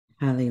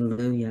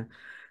Hallelujah.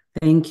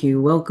 Thank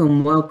you.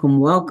 Welcome, welcome,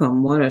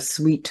 welcome. What a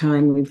sweet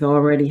time we've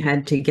already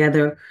had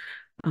together.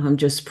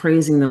 Just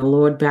praising the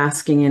Lord,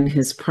 basking in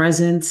his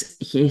presence.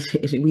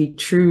 We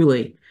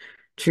truly,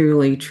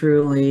 truly,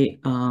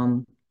 truly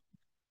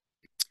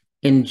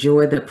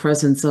enjoy the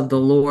presence of the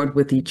Lord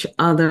with each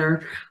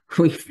other.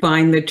 We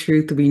find the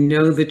truth. We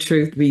know the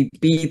truth. We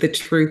be the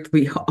truth.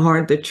 We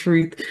are the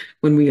truth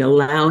when we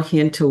allow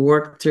him to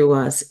work through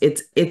us.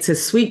 It's a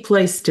sweet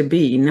place to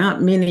be.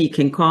 Not many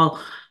can call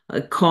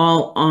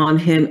on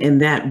him in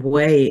that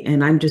way.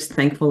 And I'm just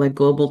thankful at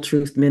Global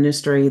Truth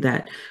Ministry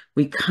that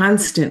we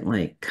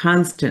constantly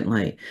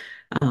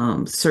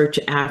search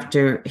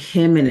after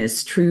him and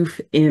his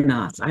truth in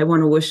us. I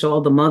want to wish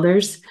all the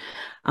mothers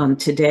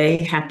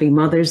today, happy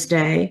Mother's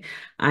Day.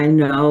 I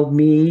know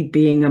me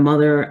being a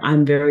mother,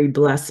 I'm very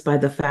blessed by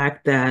the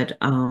fact that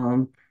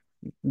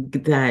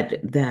that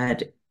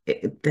that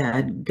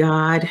that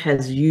God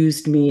has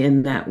used me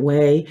in that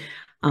way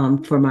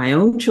for my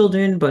own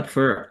children, but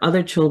for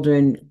other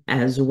children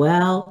as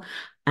well.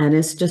 And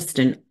it's just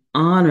an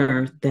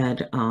honor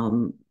that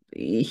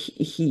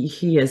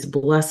he has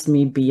blessed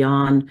me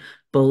beyond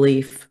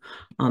belief.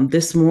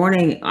 This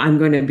morning, I'm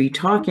going to be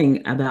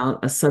talking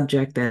about a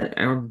subject that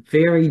are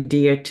very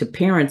dear to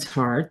parents'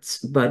 hearts,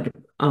 but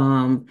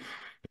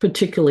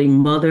particularly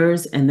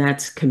mothers, and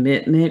that's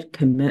commitment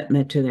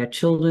to their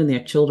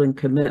children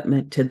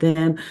commitment to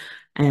them,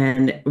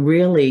 and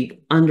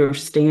really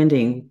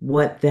understanding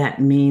what that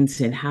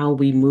means and how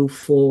we move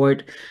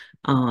forward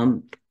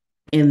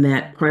in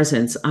that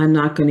presence. I'm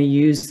not going to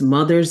use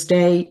Mother's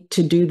Day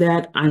to do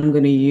that. I'm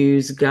going to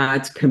use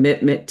God's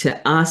commitment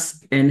to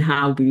us and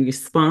how we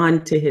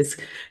respond to his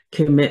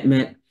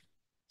commitment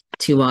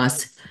to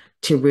us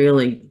to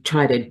really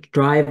try to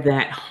drive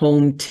that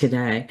home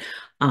today.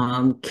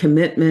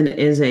 Commitment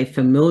is a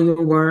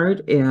familiar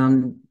word.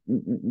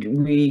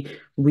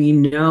 We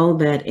know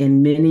that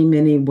in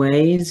many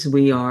ways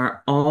we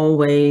are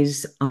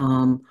always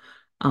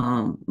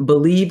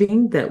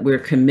believing that we're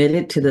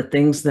committed to the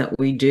things that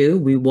we do.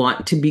 We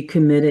want to be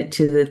committed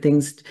to the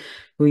things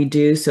we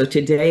do. So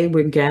today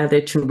we're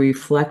gathered to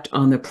reflect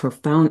on the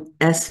profound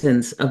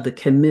essence of the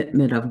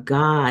commitment of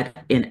God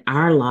in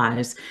our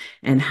lives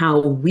and how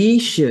we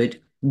should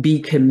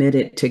be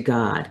committed to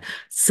God.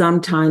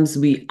 Sometimes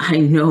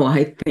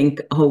I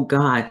think, oh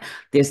God,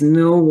 there's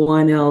no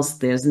one else,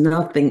 there's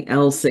nothing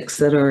else, et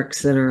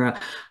cetera,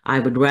 I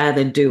would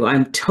rather do.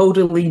 I'm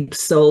totally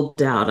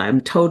sold out.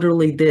 I'm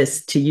totally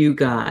this to you,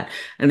 God.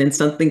 And then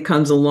something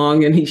comes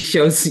along and he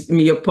shows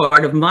me a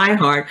part of my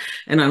heart.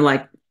 And I'm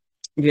like,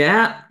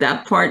 yeah,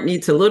 that part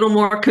needs a little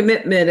more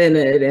commitment in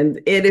it. And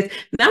it is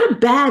not a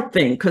bad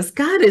thing because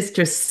God is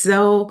just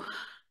so,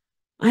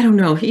 I don't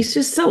know, he's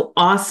just so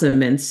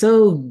awesome and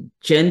so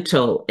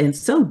gentle and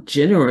so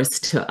generous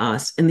to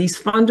us. And these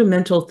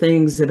fundamental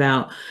things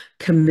about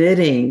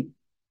committing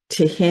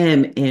to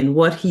him and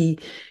what he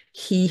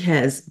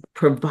has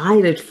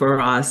provided for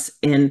us,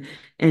 and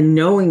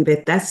knowing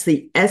that that's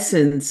the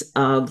essence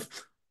of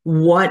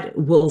what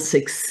will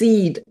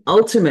succeed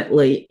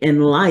ultimately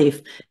in life.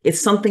 It's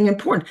something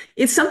important.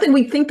 It's something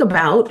we think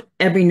about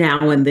every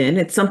now and then.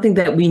 It's something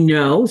that we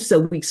know, so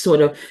we sort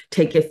of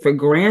take it for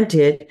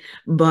granted.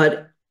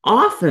 But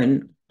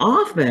often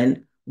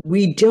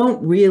we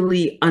don't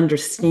really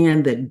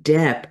understand the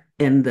depth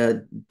and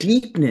the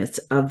deepness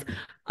of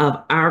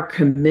our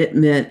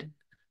commitment,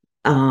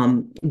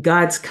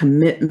 God's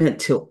commitment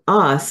to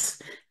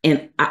us,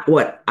 and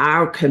what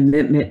our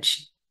commitment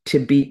to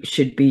be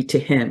should be to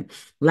him.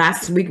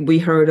 Last week we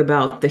heard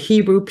about the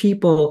Hebrew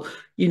people,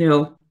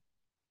 in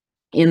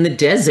the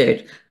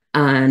desert,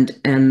 and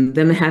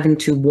them having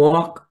to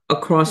walk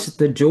across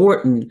the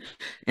Jordan,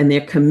 and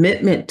their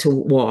commitment to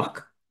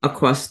walk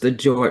across the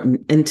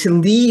Jordan and to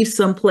leave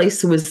some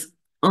place that was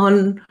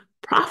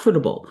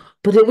unprofitable,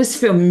 but it was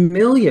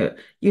familiar.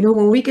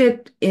 When we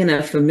get in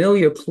a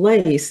familiar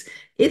place,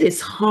 it is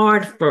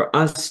hard for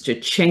us to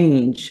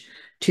change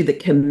to the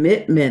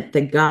commitment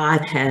that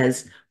God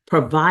has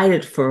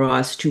provided for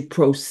us to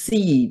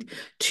proceed,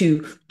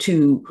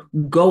 to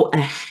go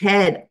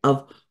ahead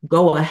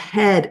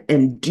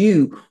and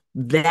do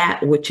that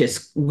which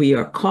is we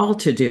are called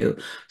to do.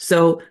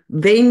 So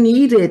they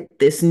needed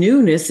this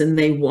newness and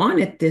they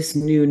wanted this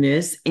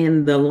newness,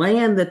 and the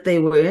land that they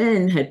were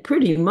in had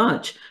pretty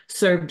much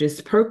served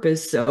its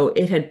purpose. So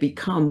it had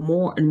become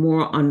more and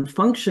more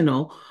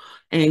unfunctional,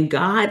 and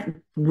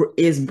God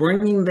is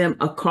bringing them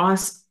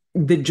across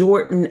the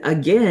Jordan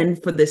again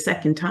for the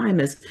second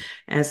time,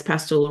 as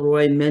Pastor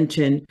Leroy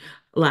mentioned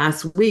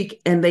last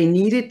week, and they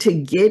needed to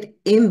get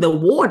in the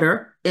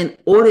water in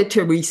order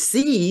to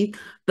receive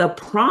the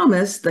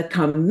promise, the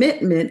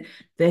commitment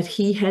that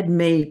he had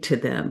made to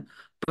them.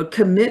 But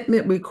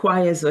commitment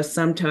requires us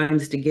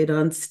sometimes to get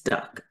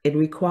unstuck. It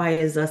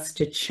requires us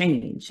to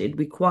change. It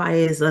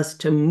requires us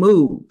to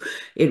move.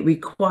 It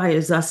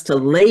requires us to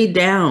lay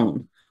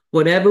down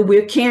whatever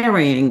we're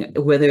carrying,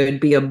 whether it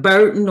be a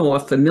burden or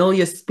a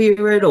familiar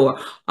spirit or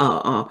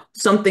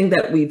something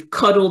that we've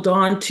cuddled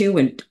onto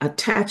and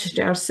attached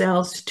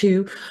ourselves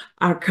to.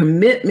 Our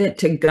commitment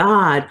to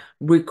God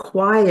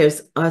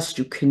requires us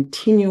to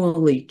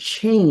continually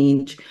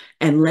change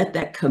and let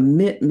that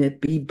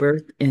commitment be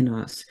birthed in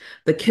us.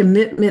 The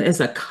commitment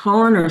is a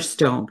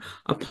cornerstone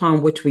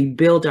upon which we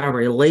build our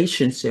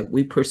relationship,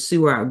 we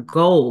pursue our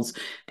goals,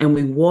 and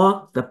we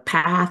walk the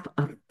path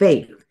of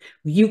faith.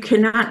 You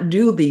cannot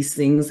do these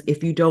things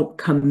if you don't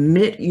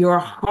commit your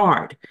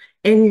heart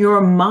and your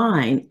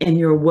mind and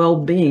your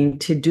well-being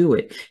to do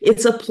it.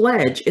 It's a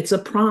pledge, it's a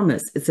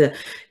promise,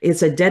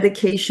 it's a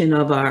dedication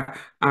of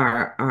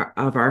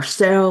of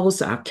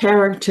ourselves, our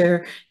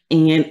character,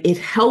 and it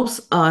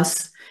helps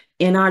us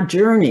in our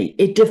journey.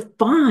 It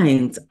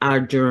defines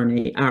our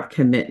journey, our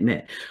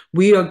commitment.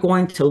 We are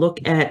going to look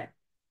at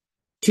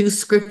two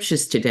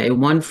scriptures today,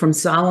 one from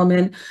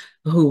Solomon,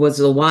 who was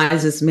the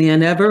wisest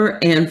man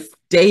ever, and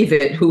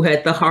David, who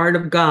had the heart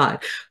of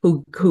God,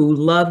 who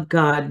loved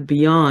God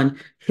beyond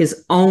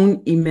his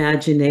own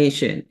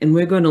imagination. And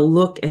we're going to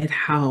look at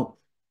how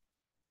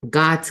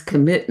God's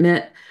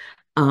commitment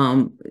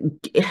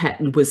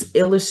was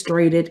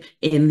illustrated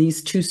in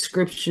these two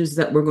scriptures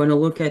that we're going to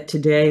look at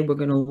today. We're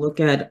going to look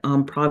at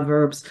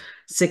Proverbs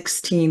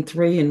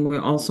 16:3, and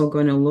we're also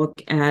going to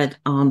look at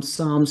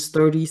Psalms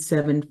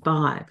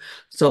 37:5.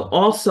 So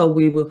also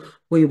we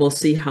will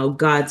see how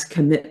God's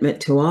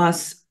commitment to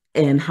us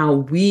and how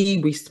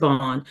we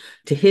respond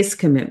to his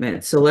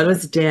commitment. So let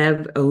us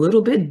dive a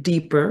little bit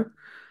deeper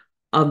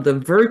of the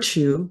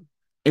virtue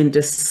and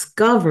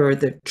discover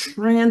the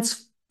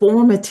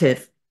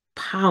transformative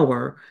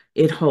power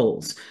it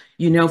holds.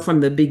 You know, from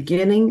the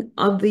beginning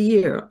of the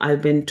year,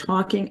 I've been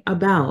talking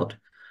about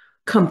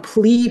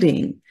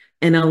completing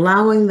and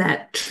allowing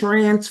that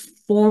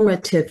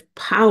transformative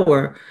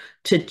power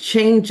to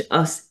change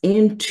us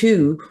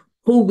into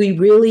who we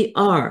really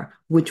are,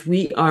 which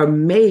we are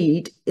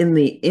made in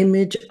the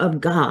image of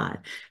God.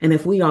 And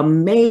if we are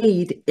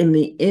made in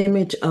the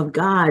image of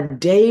God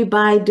day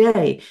by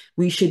day,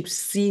 we should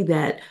see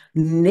that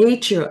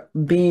nature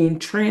being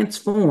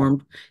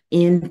transformed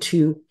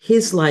into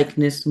his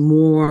likeness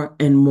more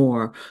and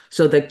more.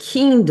 So the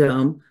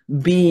kingdom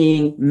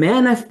being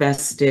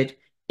manifested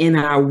in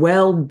our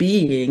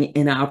well-being,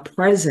 in our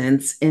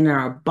presence, in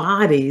our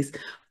bodies,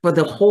 for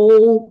the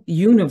whole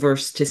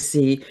universe to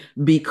see,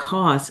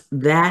 because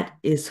that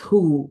is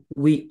who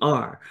we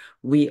are.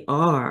 We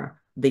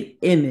are the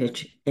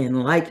image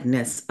and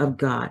likeness of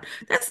God.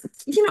 That's,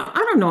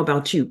 I don't know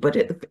about you, but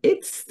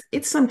it's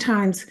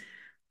sometimes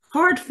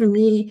hard for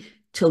me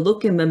to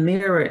look in the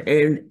mirror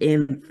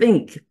and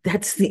think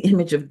that's the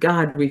image of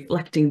God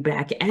reflecting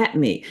back at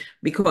me,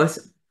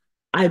 because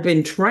I've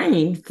been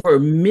trained for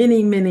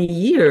many, many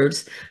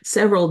years,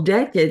 several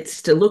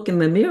decades, to look in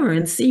the mirror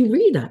and see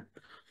Rita.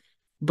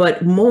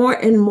 But more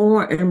and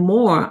more and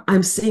more,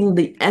 I'm seeing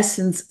the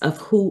essence of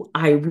who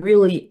I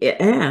really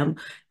am,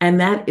 and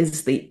that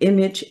is the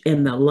image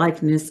and the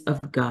likeness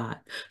of God.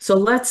 So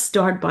let's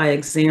start by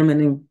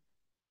examining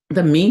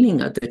the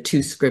meaning of the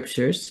two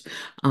scriptures.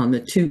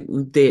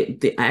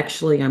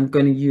 Actually, I'm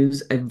going to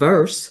use a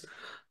verse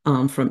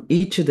from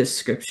each of the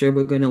scripture.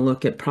 We're going to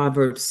look at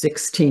Proverbs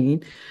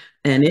 16,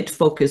 and it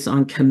focuses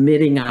on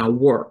committing our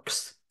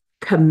works.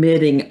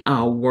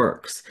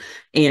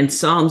 And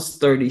Psalms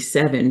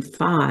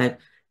 37:5,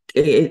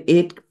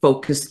 it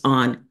focused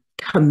on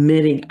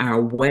committing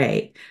our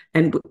way.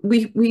 And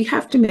we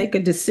have to make a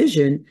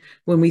decision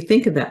when we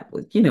think of that.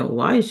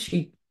 Why is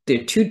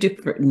there are two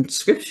different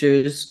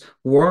scriptures,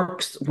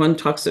 works. One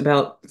talks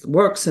about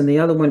works and the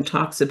other one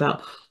talks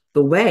about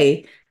the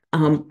way.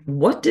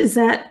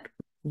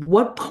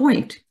 What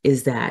point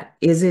is that?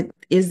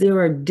 Is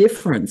there a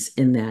difference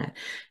in that?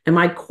 And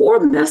my core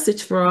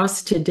message for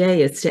us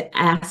today is to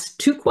ask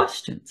two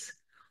questions.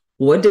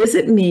 What does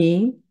it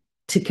mean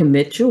to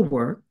commit your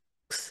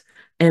works?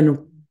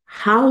 And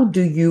how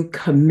do you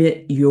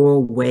commit your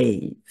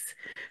ways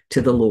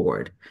to the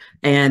Lord?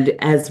 And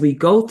as we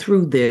go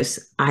through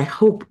this, I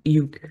hope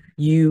you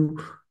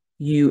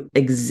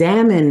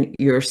examine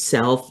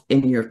yourself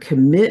in your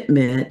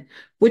commitment,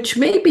 which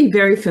may be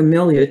very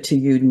familiar to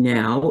you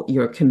now,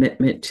 your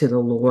commitment to the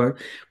Lord,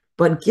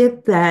 but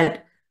get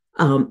that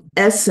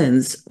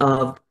essence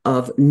of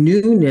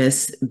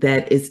newness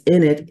that is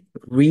in it,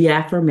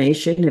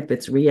 reaffirmation, if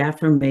it's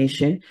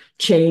reaffirmation,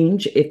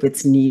 change, if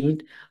it's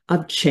need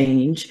of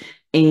change,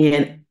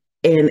 and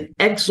an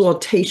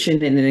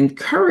exaltation and an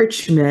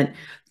encouragement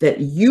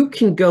that you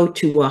can go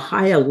to a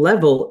higher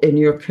level in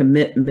your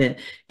commitment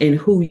and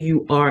who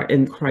you are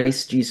in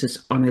Christ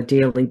Jesus on a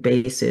daily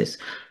basis.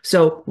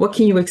 So what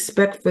can you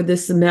expect for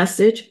this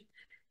message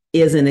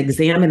is an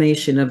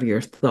examination of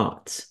your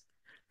thoughts.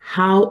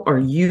 How are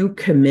you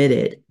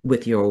committed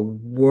with your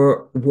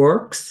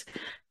works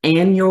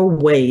and your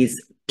ways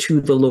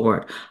to the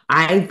Lord?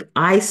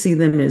 I see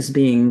them as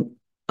being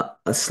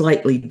a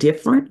slightly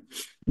different,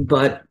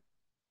 but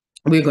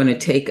we're going to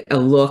take a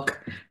look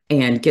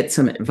and get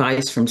some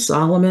advice from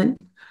Solomon.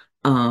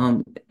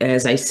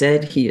 As I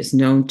said, he is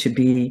known to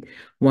be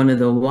one of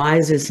the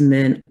wisest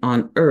men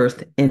on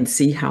earth, and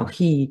see how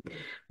he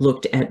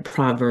looked at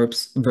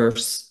Proverbs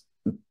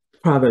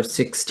Proverbs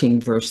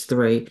 16, verse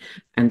 3,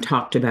 and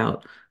talked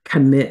about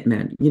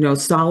commitment.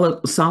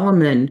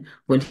 Solomon,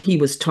 when he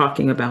was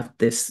talking about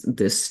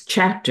this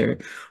chapter,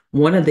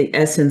 one of the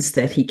essence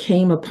that he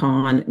came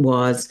upon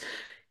was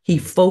he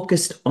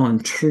focused on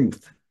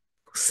truth.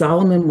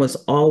 Solomon was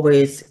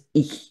always,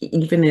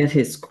 even in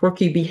his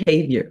quirky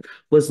behavior,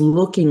 was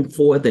looking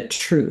for the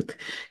truth.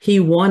 He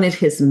wanted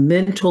his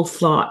mental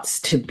thoughts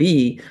to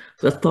be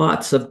the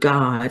thoughts of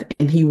God,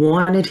 and he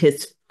wanted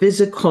his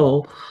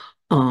physical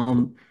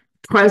um,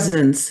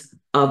 presence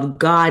of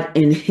God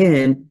in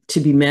him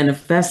to be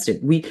manifested.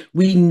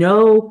 We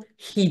know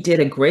he did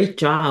a great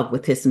job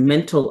with his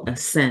mental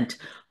ascent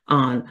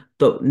on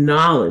the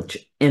knowledge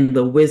and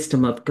the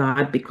wisdom of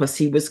God, because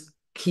he was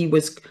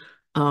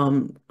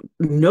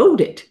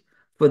noted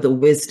for the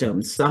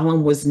wisdom.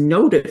 Solomon was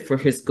noted for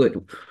his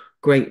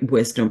great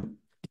wisdom.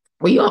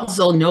 We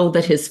also know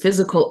that his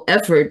physical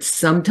efforts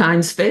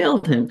sometimes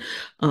failed him.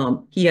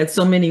 He had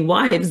so many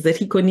wives that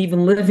he couldn't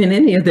even live in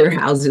any of their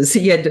houses.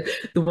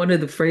 One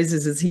of the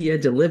phrases is he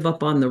had to live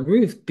up on the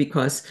roof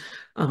because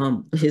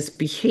his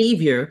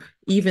behavior,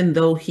 even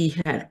though he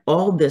had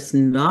all this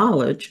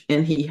knowledge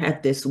and he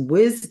had this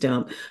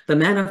wisdom, the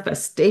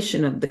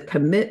manifestation of the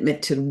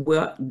commitment to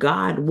what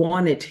God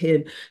wanted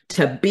him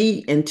to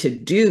be and to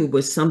do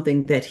was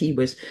something that he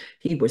was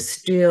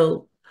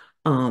still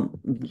um,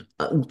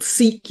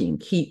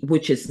 seeking,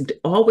 which is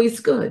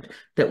always good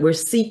that we're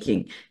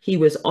seeking. It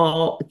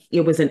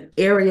was an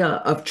area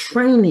of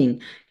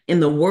training in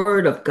the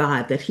word of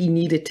God that he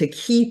needed to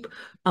keep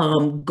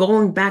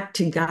going back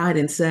to God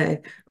and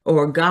say,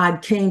 or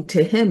God came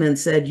to him and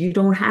said, you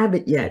don't have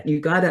it yet.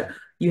 You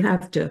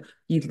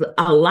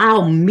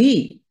allow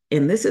me.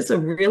 And this is a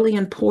really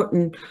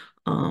important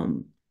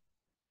um,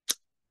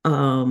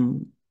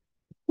 um,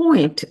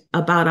 point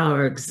about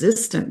our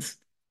existence.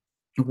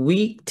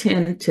 We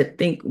tend to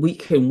think we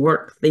can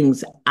work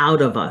things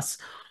out of us,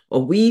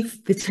 or we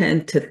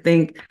tend to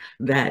think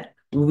that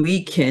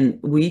we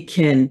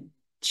can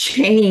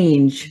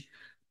change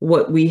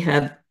what we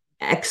have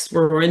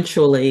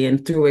experientially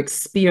and through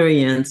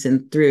experience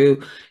and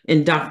through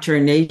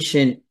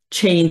indoctrination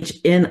change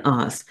in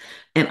us.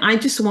 And I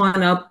just want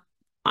to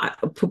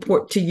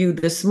purport to you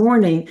this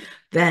morning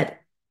that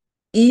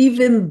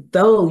even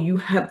though you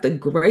have the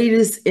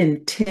greatest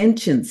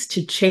intentions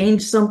to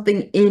change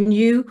something in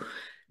you,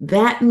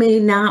 that may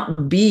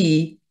not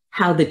be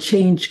how the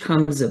change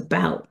comes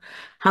about.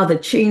 How the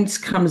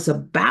change comes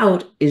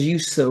about is you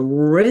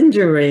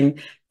surrendering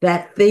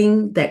that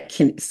thing that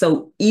can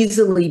so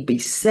easily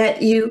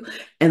beset you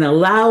and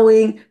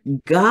allowing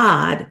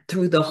God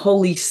through the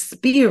Holy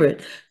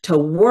Spirit to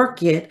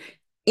work it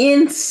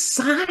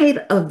inside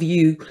of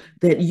you,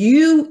 that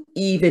you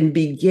even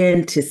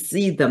begin to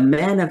see the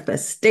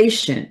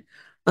manifestation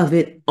of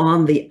it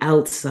on the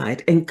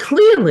outside. And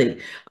clearly,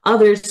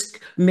 others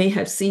may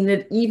have seen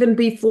it even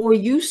before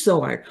you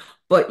saw it,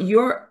 but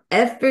your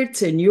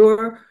efforts and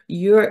your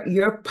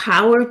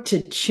power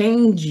to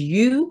change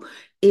you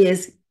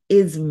is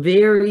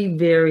very,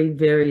 very,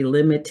 very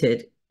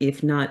limited,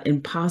 if not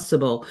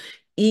impossible,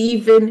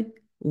 even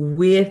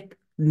with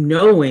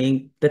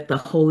knowing that the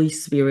Holy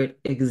Spirit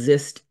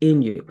exists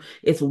in you.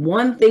 It's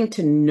one thing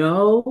to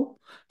know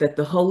that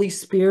the Holy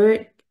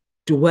Spirit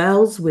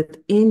dwells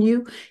within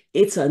you.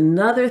 It's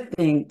another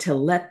thing to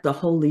let the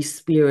Holy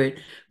Spirit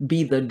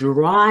be the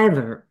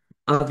driver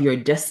of your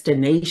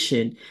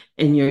destination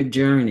and your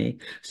journey.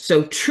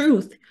 So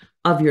truth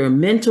of your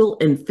mental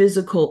and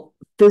physical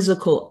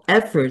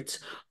efforts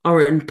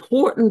are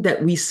important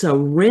that we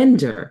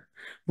surrender.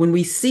 When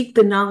we seek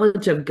the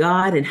knowledge of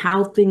God and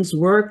how things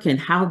work and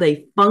how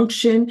they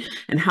function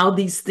and how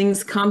these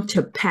things come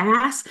to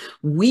pass,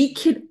 we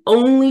can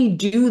only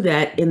do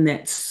that in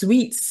that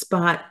sweet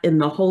spot in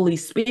the Holy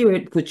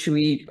Spirit, which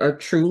we are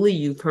truly,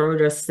 you've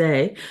heard us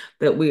say,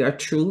 that we are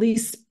truly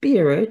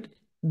spirit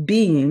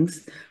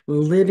beings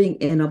living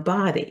in a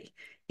body.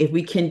 If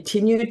we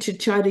continue to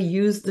try to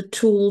use the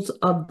tools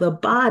of the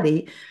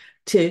body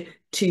to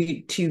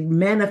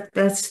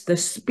manifest the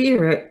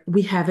spirit,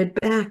 we have it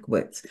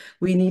backwards.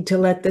 We need to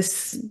let the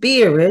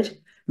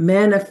spirit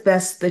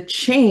manifest the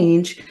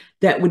change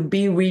that would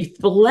be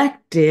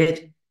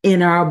reflected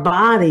in our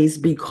bodies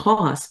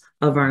because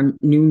of our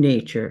new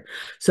nature.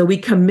 So we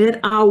commit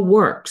our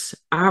works,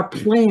 our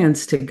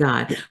plans to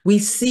God. We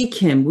seek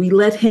him. We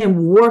let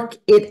him work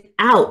it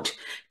out.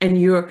 And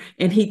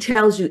he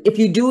tells you, if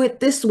you do it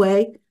this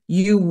way,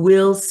 you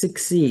will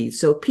succeed.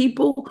 So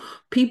people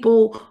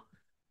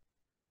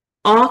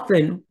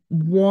often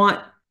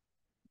want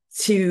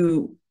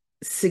to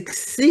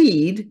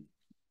succeed,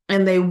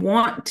 and they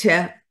want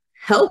to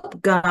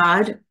help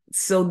God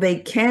so they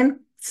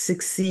can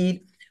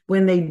succeed,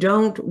 when they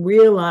don't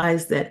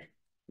realize that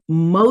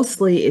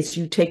mostly it's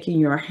you taking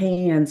your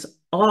hands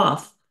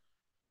off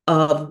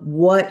of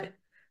what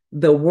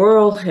the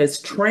world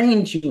has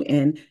trained you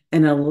in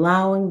and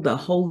allowing the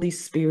Holy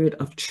Spirit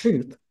of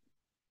truth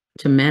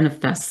to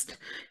manifest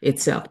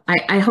itself.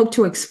 I hope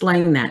to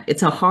explain that.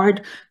 It's a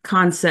hard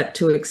concept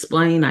to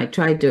explain. I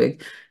tried to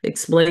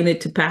explain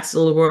it to Pastor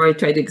Leroy. I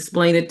tried to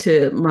explain it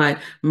to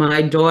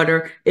my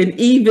daughter. And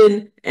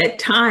even at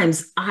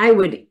times I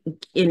would,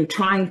 in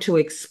trying to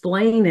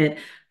explain it,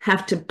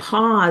 have to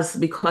pause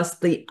because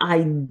the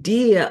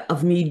idea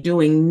of me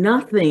doing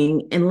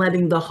nothing and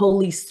letting the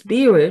Holy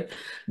Spirit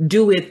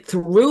do it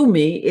through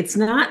me, it's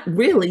not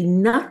really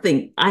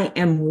nothing. I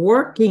am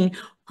working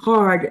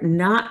hard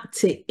not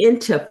to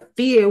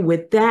interfere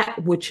with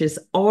that which has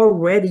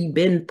already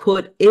been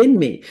put in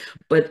me.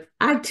 But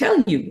I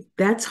tell you,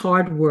 that's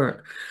hard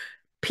work.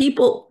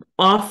 People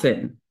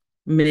often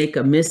make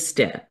a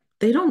misstep.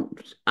 They don't,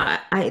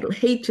 I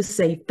hate to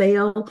say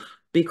fail,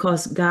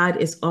 because God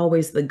is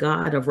always the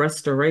God of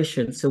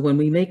restoration. So when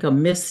we make a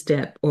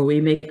misstep or we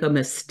make a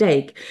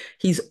mistake,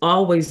 He's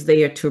always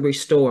there to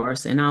restore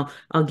us. And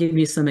I'll give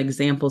you some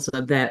examples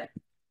of that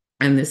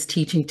in this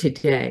teaching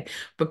today.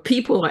 But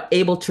people are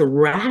able to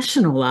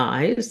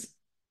rationalize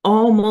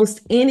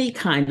almost any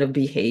kind of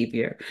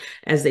behavior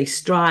as they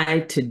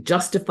strive to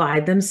justify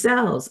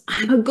themselves.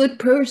 I'm a good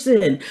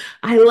person.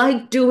 I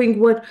like doing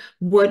what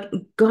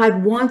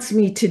God wants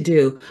me to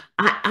do.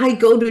 I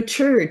go to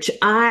church.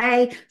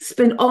 I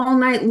spend all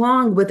night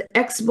long with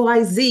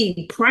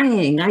XYZ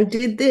praying. I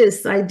did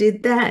this, I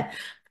did that.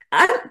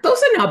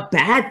 Those are not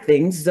bad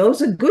things.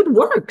 Those are good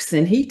works.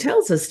 And He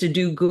tells us to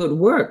do good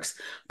works.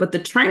 But the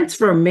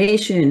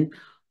transformation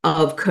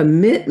of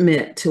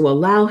commitment to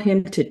allow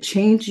Him to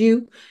change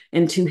you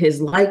into His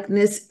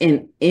likeness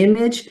and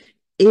image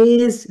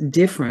is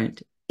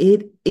different.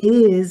 It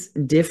is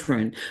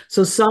different.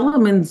 So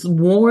Solomon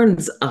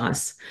warns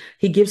us.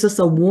 He gives us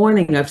a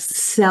warning of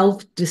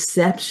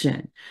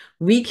self-deception.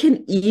 We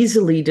can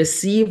easily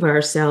deceive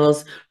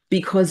ourselves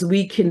because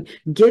we can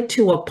get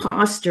to a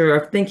posture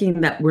of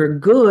thinking that we're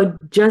good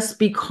just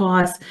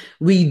because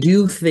we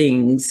do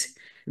things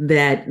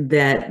that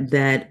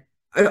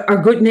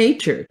are good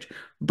natured.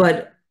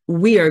 But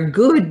we are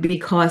good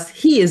because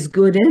He is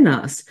good in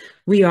us.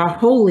 We are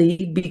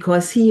holy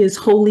because He is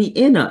holy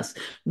in us.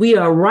 We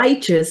are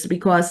righteous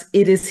because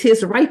it is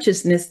His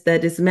righteousness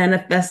that is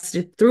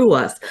manifested through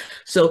us.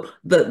 So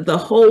the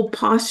whole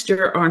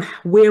posture on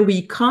where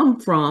we come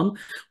from,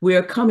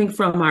 we're coming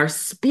from our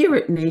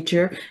spirit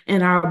nature,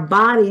 and our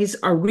bodies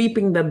are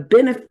reaping the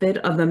benefit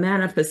of the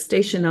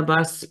manifestation of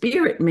our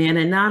spirit man,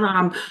 and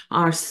not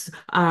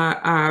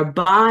our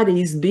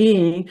bodies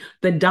being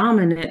the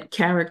dominant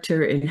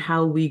character in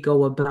how we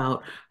go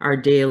about our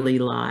daily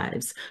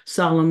lives.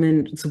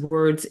 Solomon's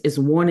words is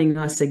warning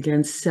us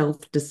against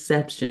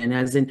self-deception,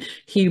 as in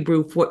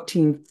Hebrew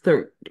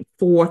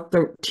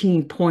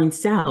 4:13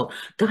 points out.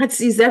 God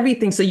sees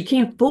everything, so you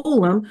can't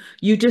fool Him.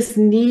 You just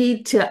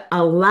need to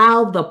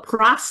allow the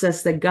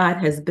process that God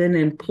has been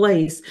in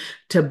place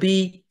to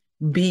be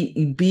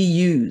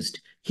used.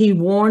 He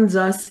warns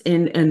us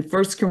in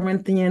 1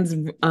 Corinthians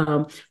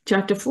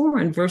chapter 4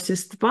 and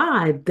verses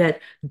 5 that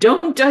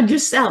don't judge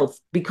yourself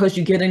because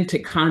you get into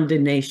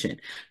condemnation.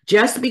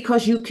 Just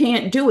because you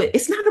can't do it,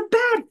 it's not a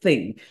bad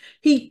thing.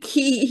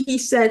 He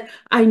said,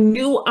 I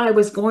knew I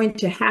was going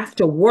to have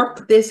to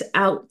work this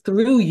out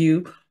through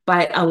you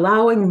by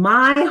allowing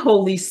my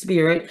Holy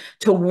Spirit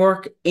to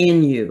work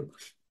in you.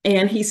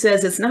 And He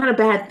says it's not a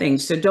bad thing.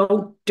 So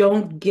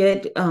don't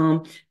get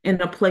in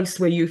a place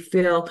where you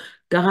feel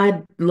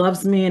God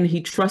loves me and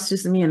He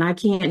trusts me and I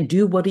can't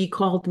do what He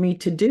called me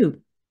to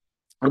do.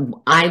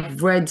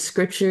 I've read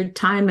scripture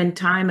time and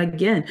time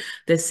again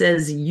that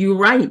says, you're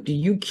right,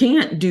 you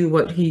can't do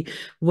what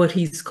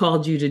He's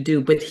called you to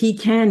do, but He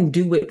can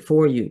do it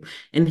for you,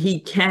 and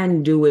He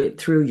can do it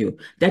through you.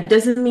 That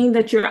doesn't mean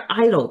that you're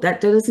idle. That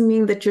doesn't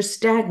mean that you're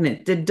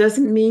stagnant. That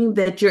doesn't mean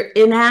that you're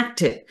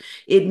inactive.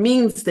 It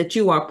means that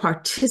you are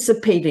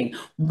participating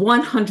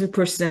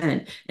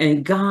 100%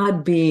 in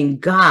God being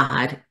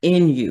God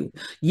in you.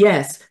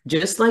 Yes,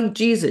 just like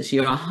Jesus,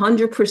 you're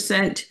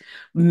 100%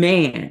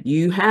 man.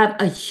 You have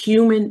a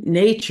human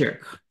nature,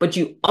 but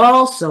you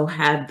also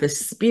have the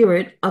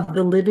Spirit of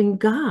the living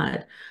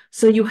God.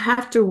 So you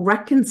have to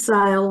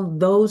reconcile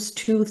those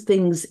two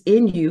things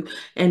in you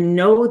and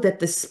know that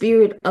the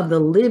Spirit of the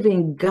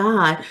living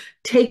God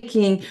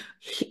taking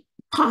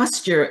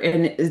posture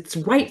and its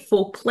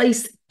rightful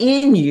place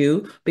in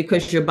you,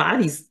 because your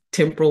body's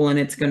temporal and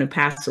it's going to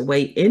pass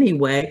away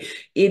anyway.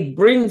 It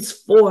brings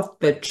forth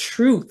the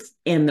truth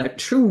and the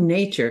true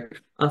nature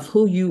of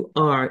who you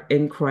are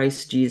in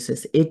Christ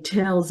Jesus. It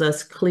tells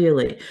us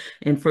clearly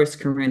in 1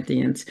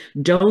 Corinthians,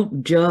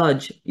 don't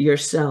judge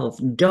yourself.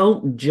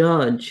 Don't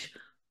judge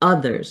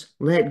others.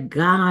 Let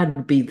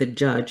God be the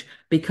judge,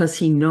 because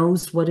He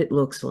knows what it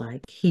looks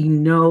like. He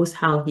knows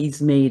how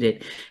He's made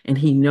it, and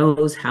He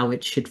knows how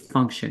it should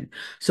function.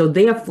 So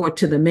therefore,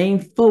 to the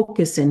main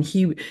focus in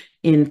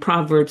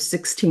Proverbs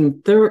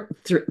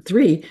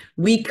 16:3,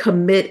 we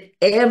commit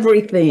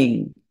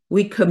everything.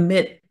 We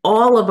commit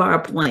all of our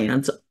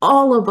plans,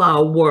 all of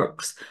our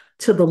works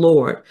to the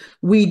Lord.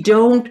 We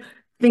don't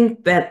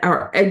think that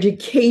our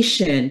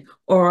education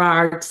or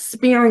our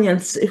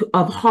experience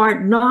of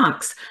hard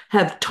knocks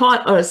have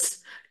taught us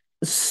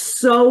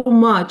so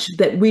much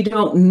that we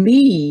don't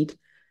need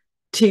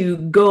to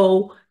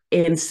go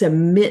and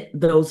submit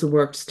those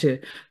works to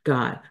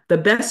God. The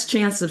best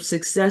chance of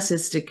success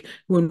is to,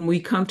 when we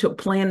come to a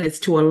plan, is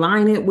to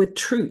align it with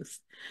truth.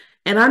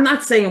 And I'm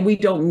not saying we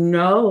don't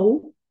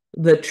know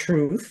the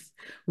truth.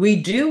 We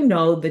do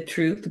know the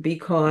truth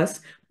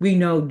because we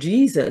know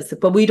Jesus,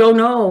 but we don't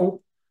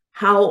know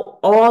how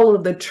all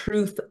of the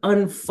truth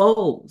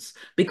unfolds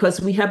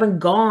because we haven't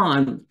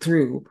gone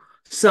through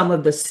some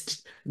of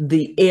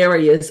the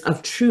areas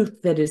of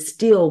truth that is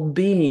still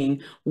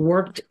being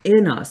worked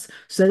in us.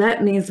 So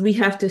that means we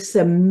have to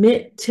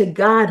submit to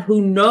God,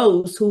 who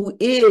knows, who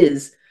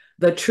is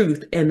the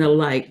truth and the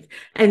light,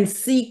 and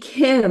seek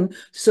him,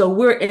 so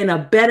we're in a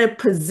better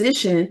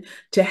position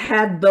to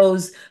have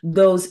those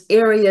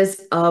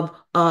areas of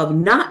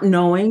not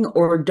knowing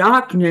or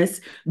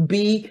darkness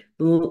be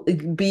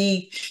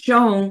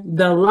shown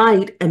the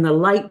light, and the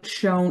light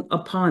shone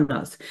upon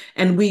us.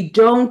 And we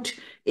don't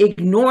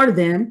ignore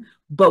them,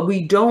 but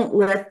we don't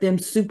let them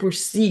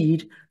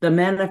supersede the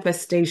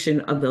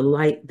manifestation of the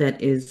light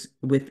that is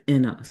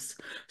within us.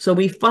 So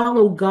we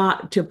follow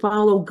God. To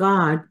follow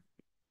God,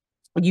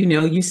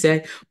 you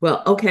say,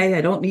 well, okay,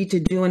 I don't need to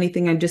do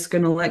anything. I'm just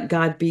going to let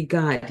God be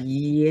God.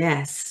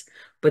 Yes.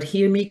 But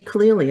hear me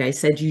clearly. I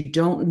said you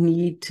don't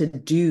need to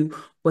do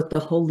what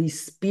the Holy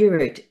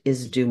Spirit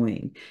is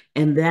doing,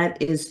 and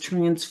that is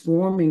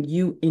transforming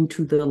you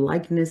into the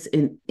likeness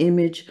and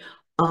image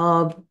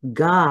of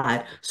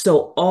God,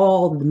 so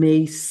all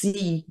may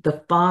see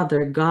the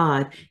Father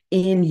God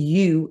in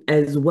you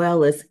as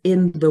well as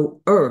in the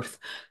earth.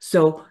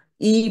 So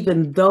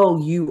even though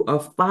you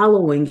are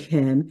following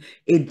him,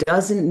 it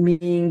doesn't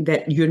mean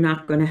that you're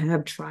not going to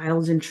have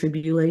trials and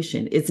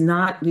tribulation. It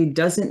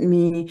doesn't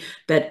mean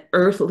that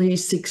earthly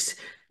success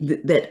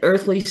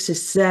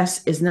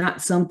is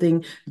not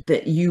something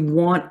that you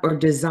want or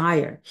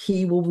desire.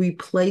 He will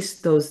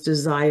replace those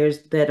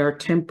desires that are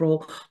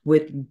temporal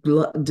with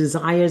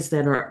desires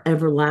that are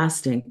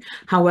everlasting.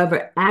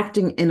 However,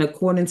 acting in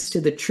accordance to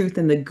the truth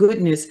and the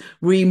goodness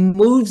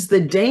removes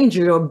the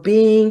danger of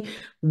being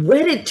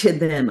wedded to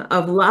them,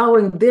 of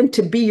allowing them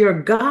to be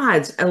your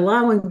gods,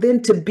 allowing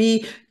them to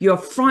be your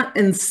front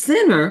and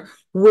center,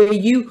 where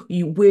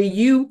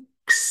you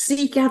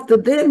seek after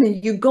them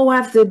and you go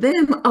after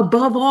them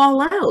above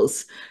all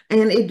else.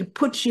 And it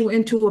puts you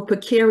into a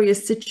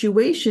precarious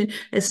situation,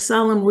 as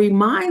Solomon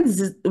reminds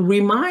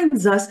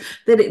us,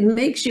 that it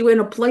makes you in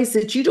a place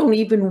that you don't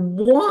even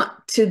want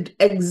to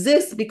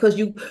exist, because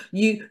you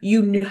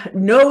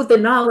know the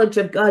knowledge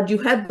of God, you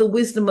have the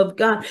wisdom of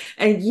God,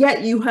 and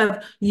yet you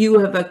have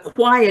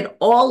acquired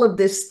all of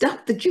this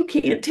stuff that you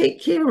can't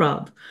take care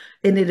of.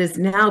 And it is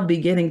now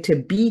beginning to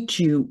beat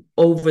you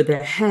over the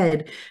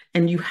head,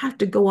 and you have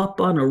to go up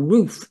on a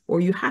roof, or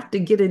you have to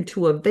get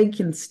into a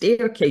vacant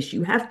staircase.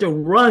 You have to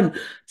run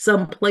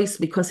someplace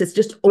because it's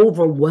just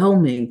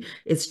overwhelming.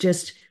 It's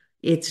just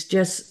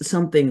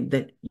something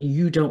that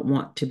you don't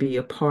want to be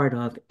a part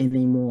of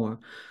anymore.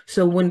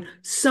 So when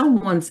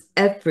someone's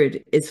effort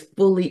is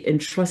fully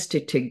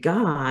entrusted to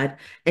God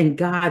and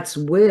God's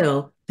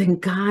will, then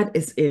God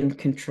is in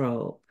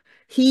control.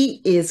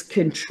 He is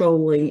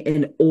controlling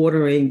and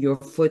ordering your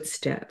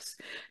footsteps.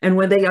 And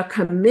when they are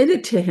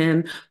committed to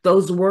him,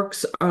 those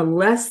works are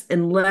less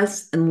and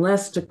less and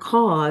less to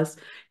cause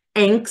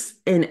angst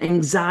and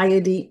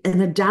anxiety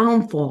and a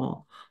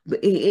downfall.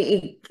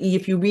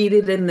 If you read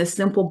it in the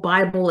simple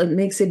Bible, it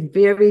makes it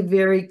very,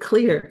 very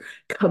clear.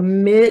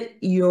 Commit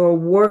your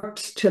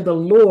works to the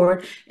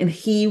Lord, and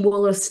he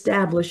will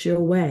establish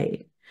your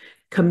way.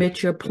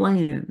 Commit your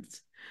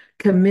plans,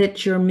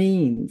 commit your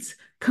means,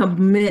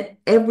 commit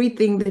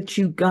everything that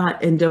you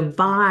got, and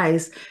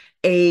devise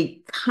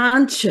a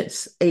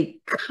conscious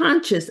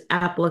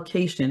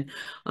application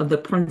of the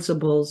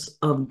principles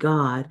of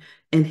God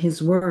and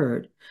his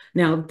word.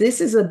 Now,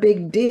 this is a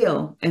big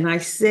deal, and I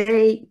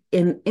say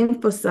and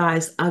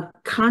emphasize a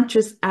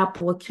conscious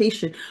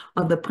application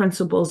of the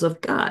principles of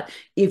God.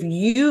 If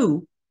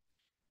you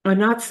are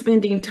not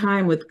spending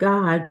time with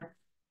God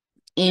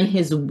in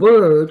his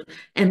word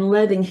and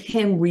letting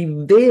him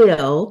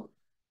reveal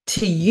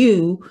to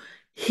you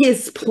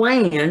his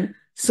plan,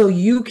 so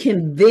you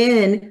can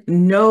then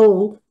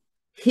know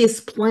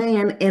his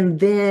plan, and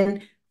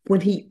then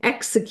when he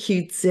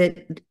executes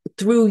it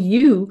through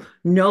you,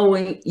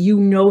 knowing you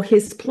know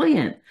his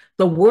plan.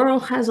 The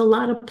world has a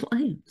lot of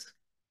plans.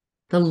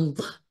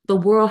 The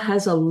world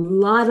has a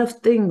lot of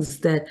things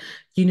that,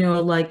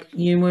 like,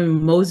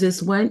 when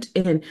Moses went,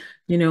 and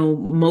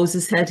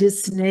Moses had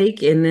his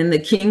snake, and then the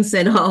king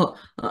said, oh,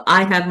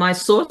 I have my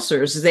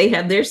sorcerers, they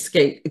have their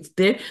snake. It's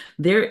their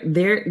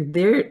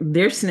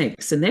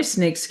snakes, and their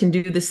snakes can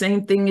do the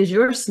same thing as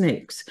your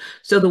snakes.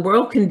 So the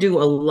world can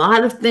do a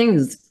lot of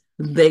things.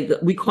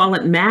 We call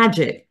it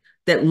magic,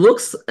 that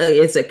looks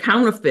it's a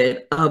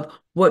counterfeit of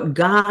what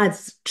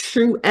God's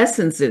true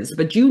essence is,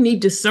 but you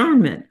need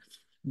discernment.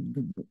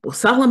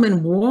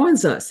 Solomon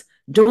warns us,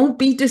 don't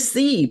be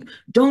deceived.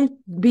 Don't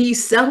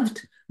deceive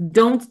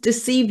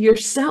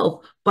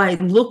yourself, by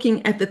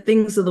looking at the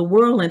things of the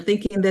world and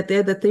thinking that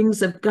they're the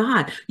things of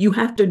God. You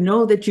have to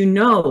know that you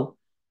know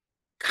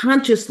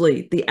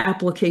consciously the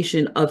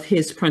application of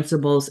his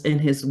principles and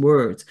his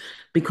words,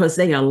 because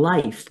they are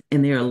life,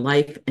 and they are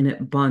life in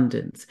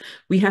abundance.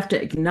 We have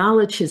to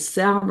acknowledge his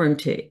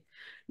sovereignty.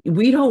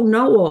 We don't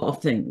know all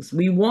things.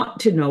 We want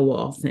to know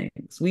all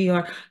things. We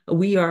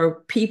are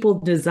people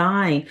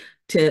designed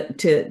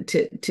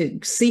to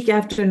seek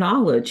after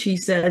knowledge. He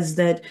says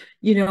that,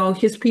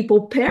 his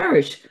people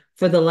perish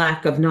for the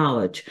lack of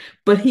knowledge.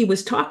 But he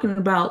was talking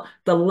about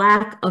the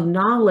lack of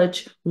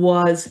knowledge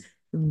was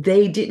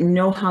they didn't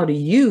know how to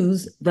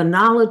use the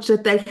knowledge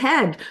that they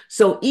had.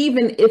 So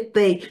even if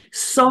they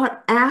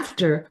sought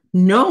after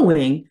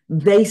knowing,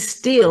 they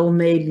still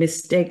made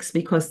mistakes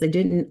because they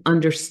didn't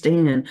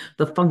understand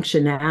the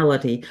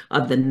functionality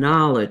of the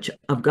knowledge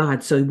of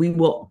God. So we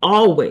will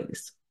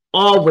always,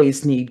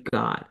 always need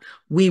God.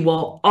 We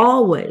will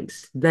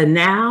always, the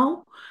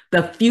now,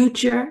 the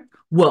future,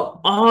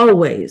 will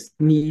always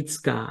need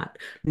God.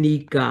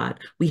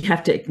 We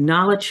have to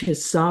acknowledge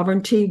his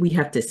sovereignty. We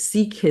have to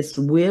seek his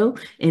will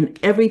in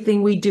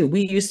everything we do.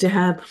 We used to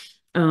have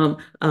um,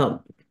 uh,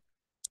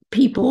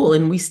 people,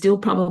 and we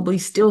probably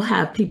still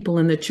have people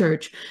in the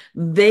church.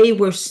 They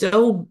were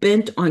so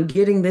bent on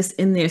getting this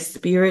in their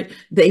spirit.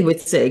 They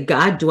would say,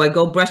 God, do I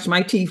go brush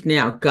my teeth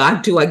now?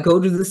 God, do I go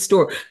to the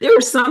store? There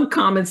are some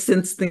common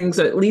sense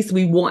things, or at least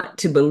we want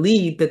to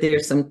believe that there are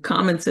some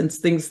common sense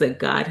things that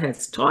God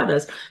has taught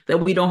us, that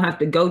we don't have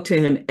to go to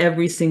him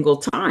every single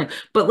time.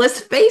 But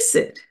let's face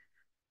it.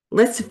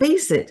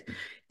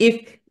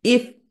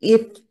 If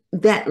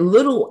that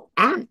little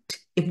act,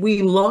 if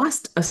we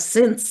lost a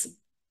sense,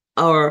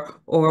 or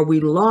we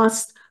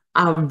lost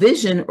our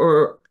vision,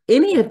 or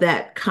any of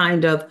that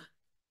kind of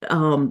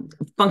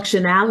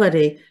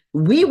functionality,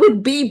 we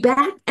would be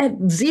back at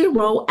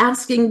zero,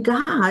 asking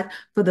God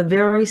for the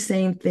very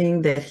same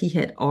thing that he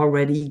had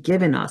already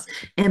given us.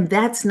 And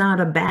that's not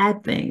a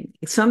bad thing.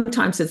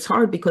 Sometimes it's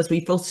hard because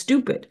we feel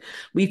stupid.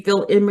 We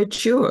feel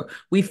immature.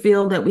 We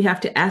feel that we have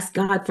to ask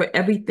God for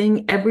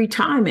everything every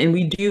time. And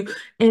we do.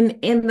 And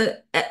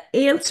the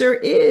answer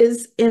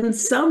is, in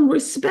some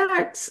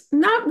respects,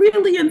 not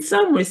really in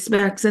some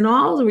respects, in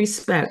all the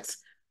respects,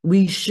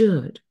 we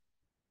should.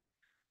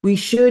 We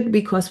should,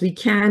 because we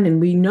can, and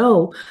we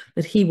know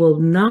that he will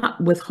not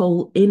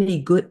withhold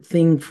any good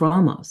thing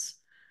from us.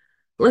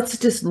 Let's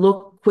just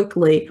look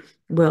quickly.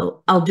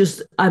 Well,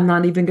 I'm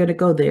not even going to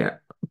go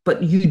there,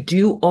 but you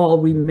do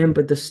all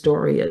remember the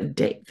story of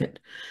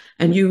David.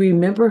 And you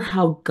remember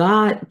how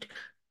God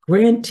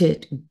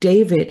granted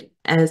David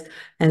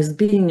as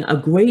being a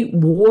great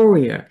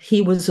warrior.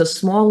 He was a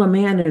smaller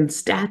man in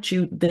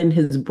stature than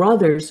his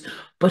brothers,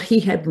 but he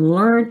had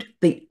learned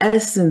the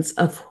essence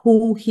of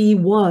who he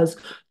was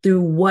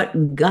through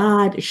what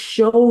God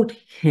showed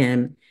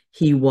him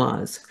he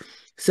was.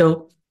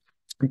 So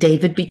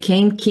David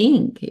became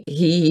king.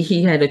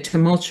 He had a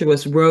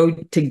tumultuous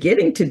road to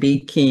getting to be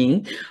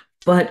king,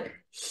 but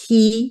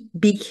he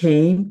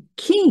became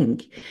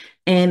king.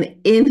 And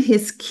in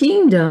his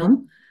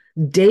kingdom,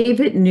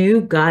 David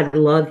knew God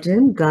loved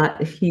him,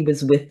 he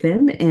was with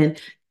him,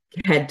 and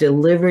had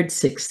delivered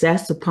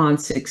success upon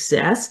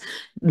success,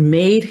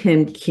 made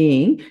him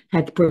king,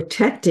 had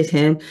protected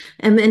him.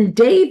 And then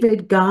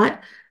David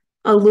got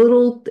a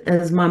little,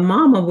 as my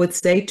mama would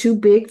say, too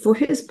big for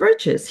his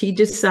britches. He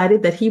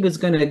decided that he was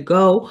going to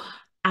go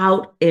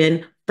out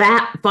and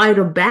fight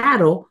a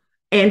battle,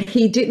 and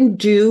he didn't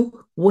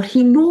do what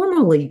he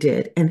normally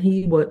did. And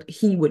he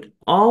would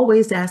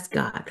always ask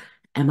God,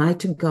 am I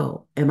to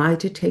go? Am I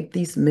to take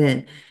these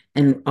men?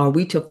 And are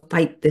we to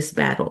fight this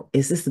battle?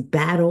 Is this the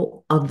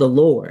battle of the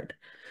Lord?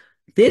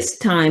 This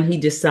time he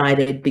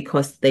decided,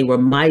 because they were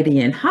mighty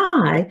and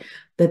high,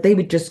 that they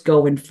would just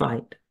go and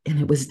fight. And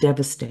it was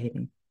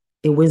devastating.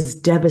 It was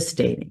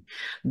devastating.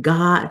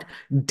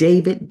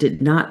 David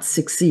did not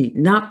succeed,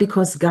 not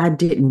because God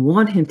didn't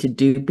want him to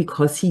do,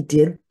 because he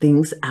did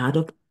things out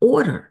of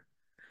order.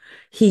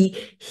 He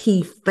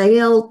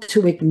failed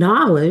to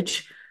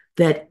acknowledge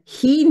that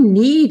he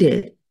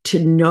needed to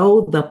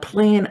know the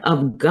plan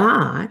of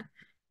God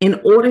in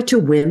order to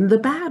win the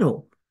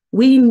battle.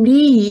 We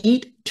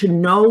need to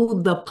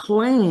know the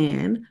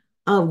plan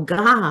of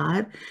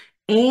God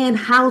and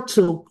how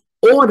to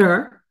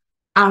order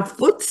our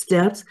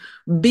footsteps,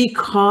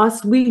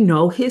 because we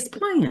know his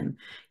plan.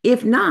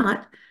 If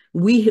not,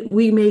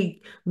 we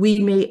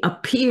may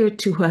appear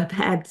to have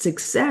had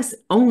success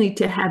only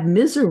to have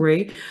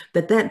misery,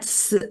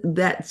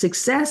 that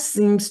success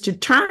seems to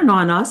turn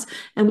on us,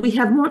 and we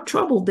have more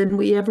trouble than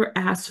we ever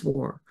asked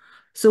for.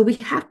 So we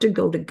have to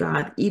go to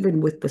God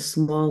even with the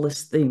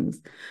smallest things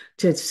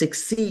to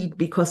succeed,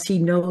 because he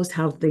knows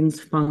how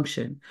things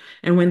function.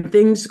 And when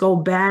things go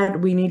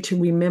bad, we need to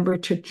remember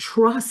to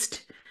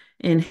trust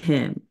in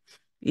him.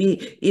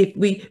 If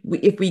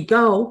we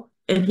go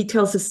and he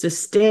tells us to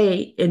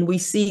stay and we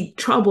see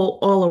trouble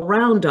all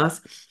around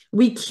us,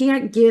 we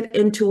can't get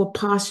into a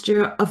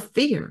posture of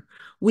fear.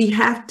 We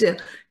have to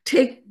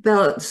take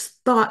those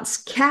thoughts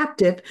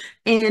captive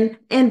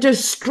and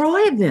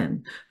destroy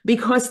them,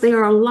 because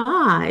there are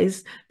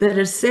lies that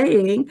are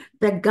saying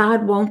that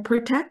God won't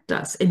protect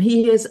us. And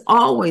he has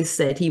always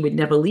said he would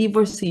never leave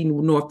us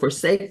nor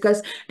forsake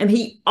us, and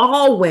he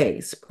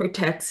always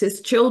protects his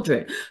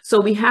children.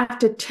 So we have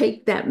to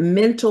take that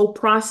mental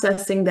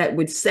processing that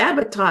would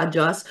sabotage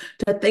us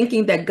to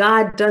thinking that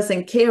God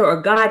doesn't care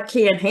or God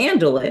can't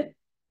handle it,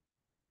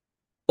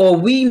 or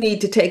we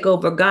need to take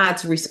over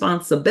God's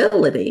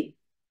responsibility.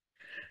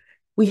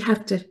 We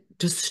have to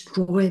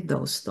destroy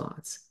those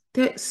thoughts.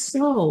 They're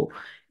so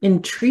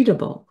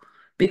intreatable,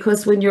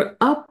 because when you're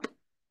up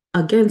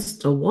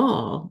against a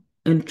wall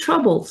and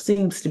trouble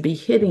seems to be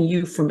hitting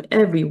you from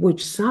every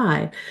which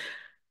side,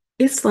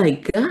 it's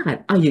like,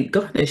 God, are you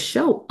going to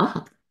show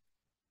up?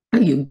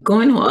 Are you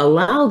going to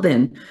allow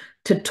them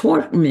to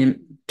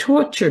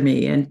torture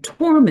me and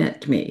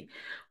torment me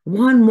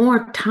one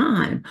more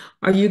time?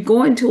 Are you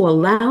going to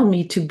allow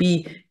me to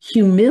be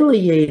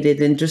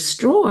humiliated and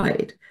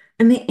destroyed?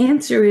 And the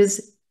answer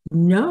is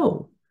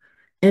no.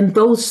 And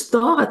those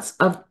thoughts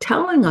of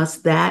telling us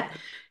that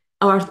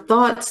are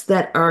thoughts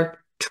that are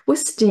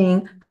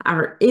twisting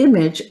our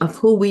image of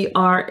who we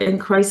are in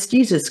Christ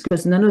Jesus,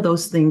 because none of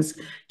those things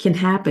can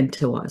happen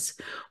to us.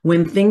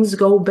 When things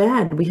go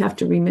bad, we have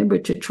to remember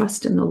to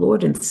trust in the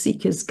Lord and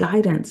seek his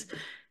guidance.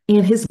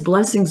 And his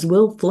blessings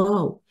will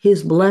flow.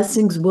 His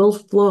blessings will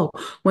flow.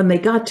 When they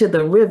got to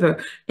the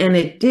river and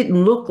it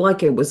didn't look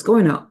like it was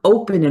going to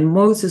open, and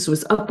Moses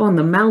was up on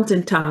the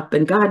mountaintop,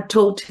 and God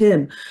told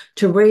him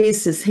to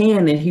raise his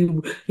hand, and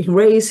he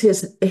raised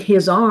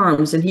his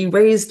arms, and he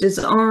raised his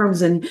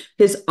arms, and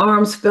his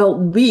arms felt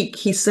weak.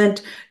 He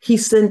sent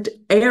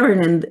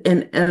Aaron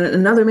and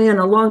another man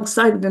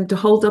alongside of him to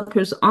hold up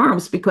his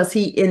arms, because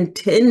he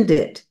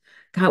intended,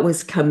 God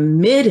was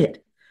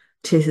committed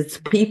to his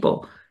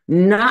people,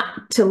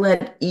 not to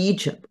let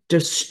Egypt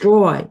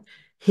destroy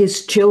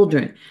his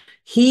children.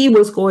 He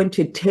was going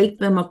to take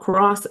them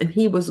across, and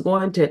he was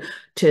going to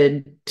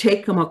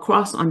take them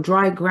across on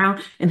dry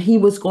ground, and he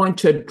was going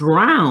to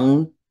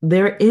drown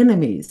their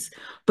enemies.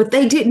 But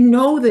they didn't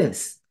know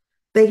this.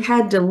 They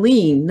had to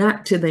lean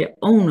not to their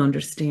own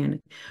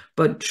understanding,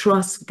 but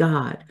trust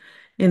God.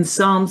 In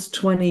Psalms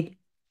 20,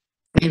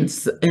 in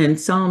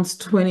Psalms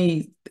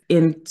 20,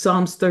 in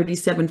Psalms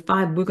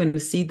 37:5, we're going to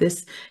see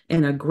this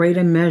in a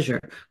greater measure.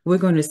 We're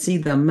going to see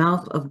the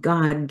mouth of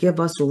God give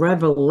us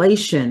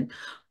revelation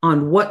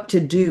on what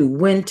to do,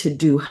 when to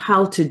do,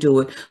 how to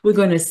do it. We're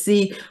going to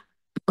see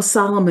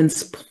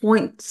Solomon's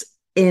points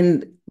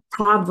in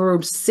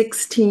Proverbs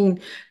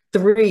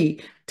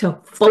 16:3 to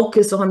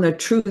focus on the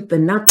truth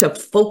and not to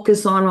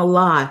focus on a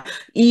lie.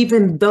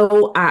 Even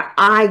though our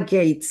eye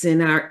gates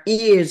and our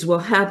ears will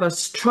have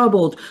us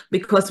troubled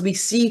because we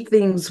see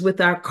things with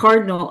our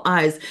cardinal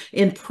eyes,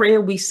 in prayer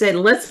we said,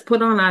 let's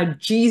put on our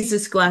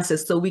Jesus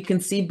glasses so we can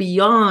see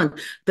beyond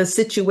the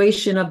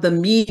situation of the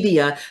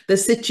media, the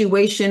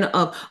situation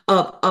of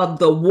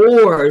the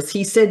wars.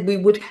 He said we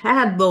would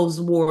have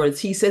those wars.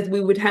 He said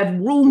we would have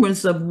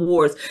rumors of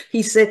wars.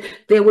 He said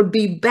there would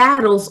be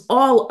battles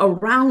all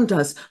around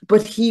us,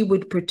 but he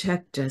would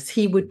protect us.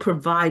 He would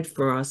provide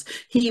for us.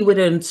 He would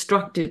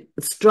instruct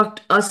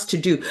us to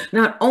do,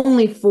 not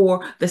only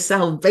for the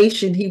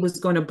salvation he was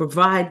going to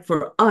provide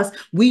for us.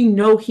 We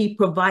know he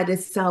provided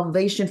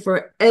salvation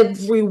for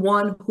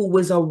everyone who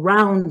was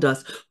around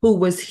us, who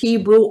was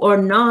Hebrew or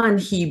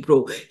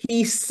non-Hebrew.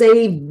 He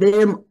saved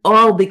them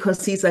all,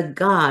 because he's a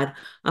God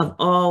of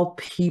all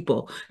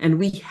people. And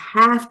we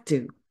have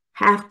to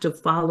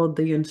follow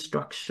the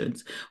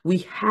instructions. We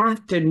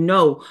have to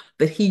know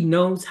that he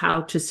knows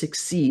how to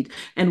succeed,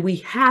 and we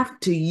have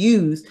to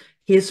use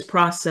his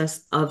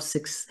process of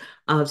success.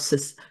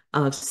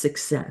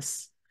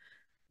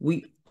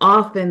 We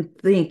often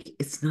think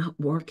it's not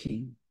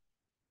working.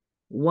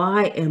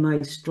 Why am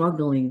I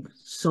struggling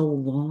so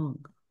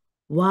long?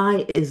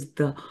 Why is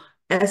the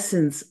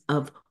essence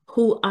of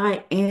who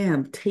I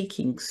am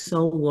taking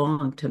so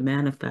long to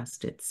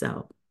manifest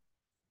itself?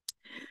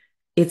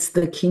 It's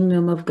the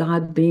kingdom of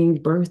God being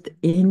birthed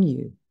in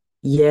you.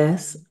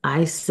 Yes,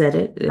 I said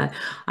it.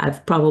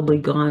 I've probably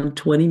gone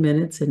 20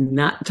 minutes and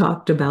not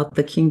talked about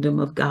the kingdom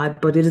of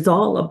God, but it is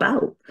all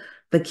about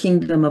the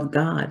kingdom of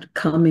God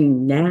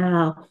coming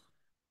now,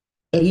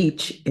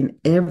 each and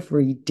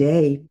every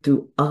day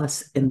through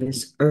us in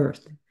this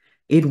earth.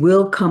 It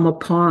will come a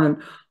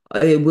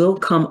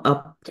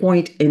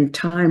point in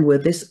time where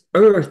this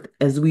earth,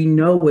 as we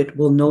know it,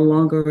 will no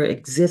longer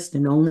exist,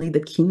 and only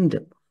the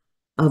kingdom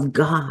of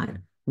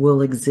God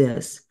will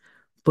exist.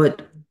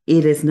 But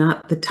it is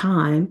not the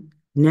time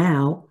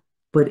now,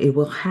 but it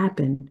will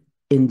happen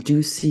in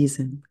due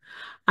season.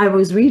 I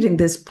was reading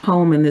this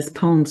poem, and this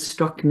poem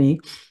struck me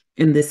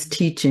in this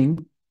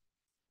teaching.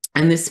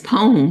 And this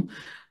poem,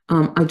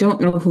 I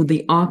don't know who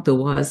the author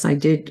was. I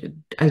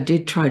did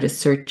try to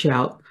search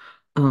out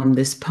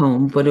this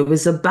poem, but it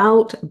was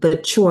about the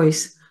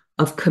choice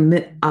of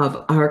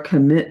our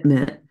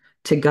commitment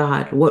to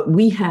God, what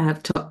we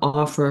have to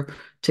offer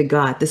to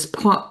God. This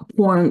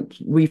poem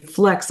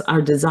reflects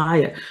our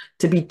desire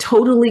to be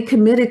totally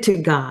committed to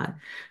God,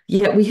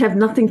 yet we have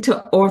nothing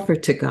to offer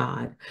to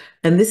God.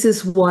 And this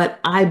is what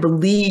I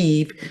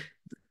believe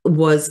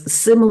was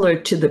similar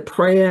to the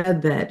prayer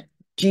that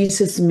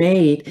Jesus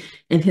made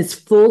in his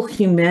full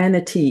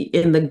humanity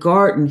in the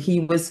garden. He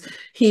was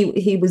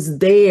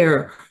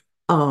there,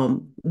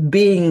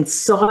 being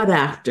sought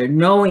after,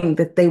 knowing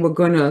that they were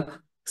going to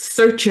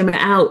search him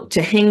out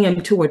to hang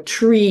him to a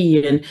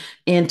tree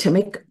and to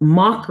make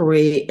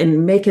mockery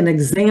and make an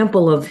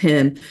example of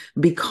him,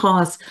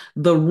 because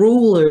the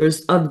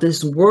rulers of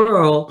this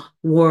world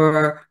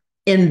were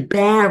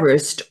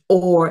embarrassed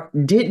or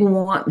didn't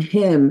want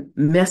him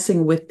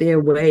messing with their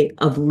way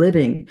of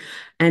living.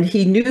 And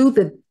he knew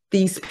that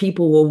these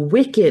people were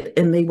wicked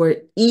and they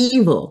were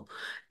evil.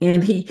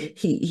 And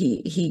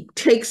he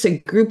takes a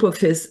group of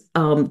his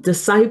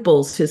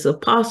disciples, his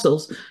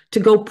apostles, to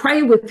go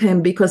pray with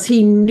him, because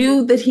he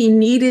knew that he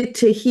needed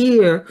to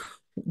hear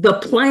the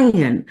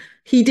plan.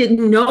 He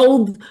didn't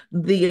know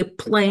the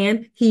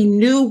plan. He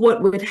knew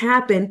what would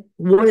happen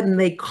when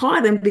they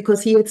caught him,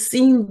 because he had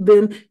seen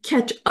them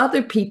catch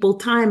other people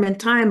time and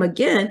time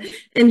again.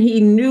 And he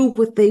knew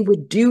what they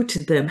would do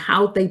to them,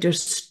 how they would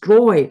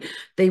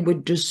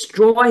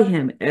destroy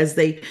him, as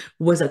they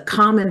was a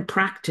common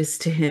practice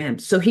to him.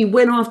 So he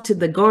went off to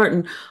the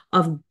Garden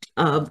of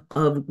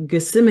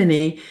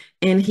Gethsemane,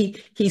 and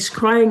he's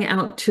crying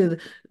out to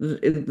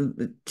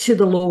the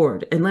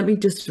Lord. And let me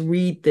just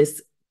read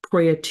this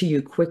prayer to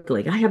you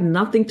quickly. I have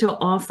nothing to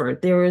offer.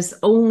 There is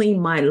only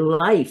my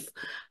life.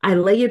 I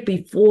lay it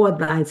before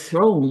thy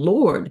throne.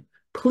 Lord,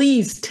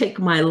 please take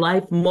my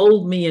life,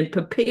 mold me, and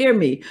prepare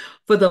me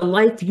for the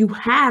life you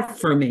have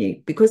for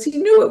me, because he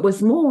knew it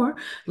was more.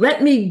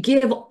 Let me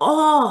give my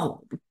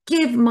all.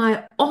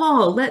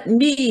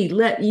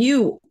 Let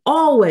you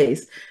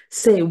always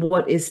say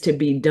what is to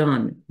be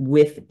done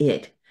with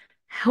it.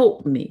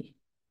 Help me,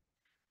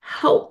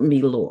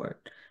 Lord.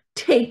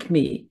 Take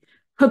me,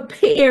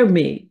 prepare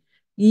me,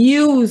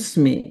 use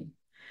me.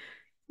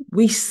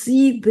 We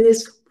see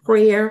this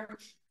prayer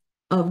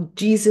of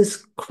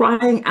Jesus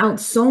crying out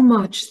so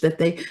much that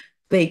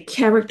they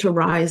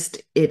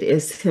characterized it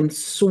as him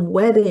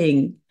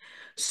sweating,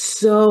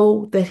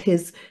 so that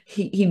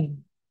he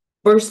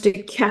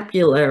bursted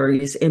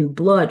capillaries and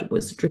blood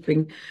was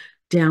dripping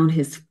down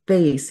his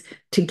face,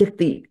 to get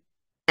the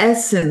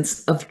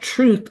essence of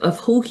truth of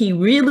who he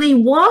really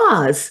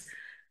was,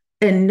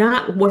 and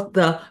not what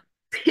the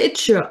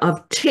picture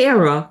of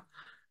terror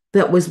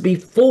that was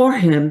before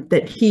him,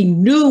 that he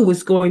knew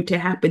was going to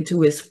happen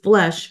to his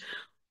flesh,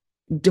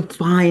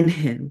 define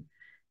him.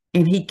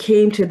 And he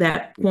came to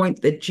that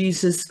point that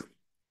Jesus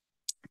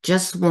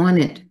just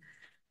wanted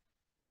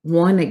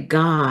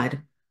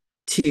God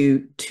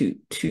to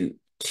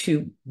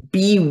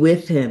be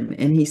with him.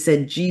 And he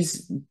said,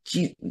 Jesus,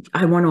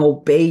 I want to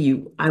obey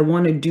you. I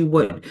want to do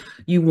what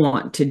you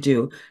want to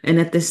do. And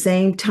at the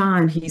same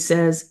time, he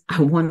says,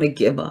 I want to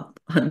give up.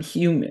 I'm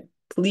human.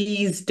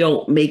 Please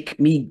don't make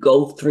me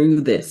go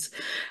through this.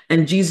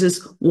 And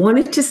Jesus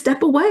wanted to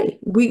step away.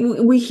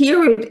 We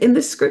hear it in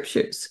the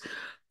scriptures,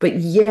 but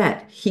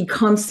yet he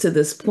comes to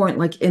this point,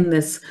 like in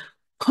this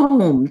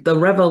poem, the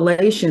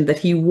revelation that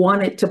he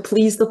wanted to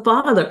please the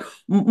Father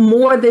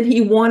more than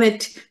he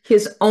wanted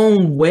his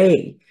own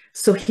way.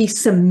 So he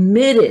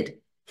submitted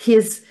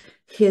his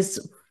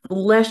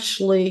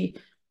fleshly,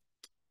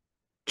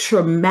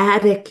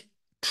 traumatic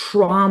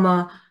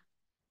trauma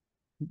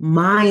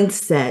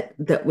mindset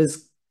that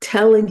was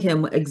telling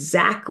him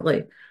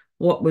exactly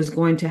what was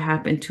going to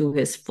happen to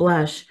his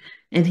flesh.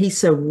 And he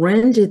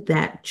surrendered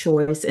that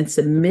choice and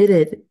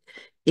submitted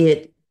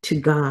it to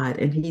God.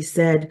 And he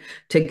said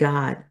to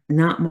God,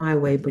 not my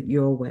way, but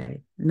your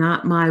way,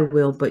 not my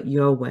will, but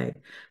your way.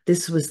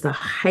 This was the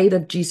height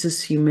of Jesus'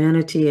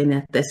 humanity. And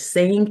at the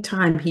same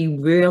time, he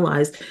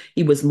realized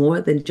he was more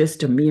than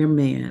just a mere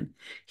man.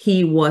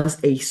 He was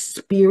a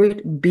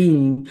spirit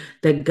being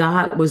that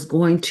God was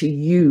going to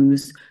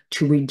use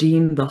to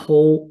redeem the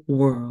whole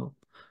world.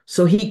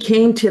 So he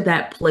came to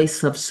that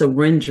place of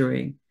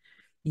surrendering.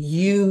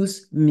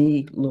 Use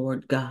me,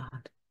 Lord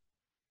God.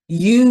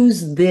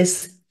 Use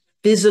this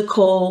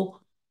physical,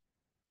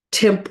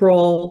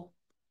 temporal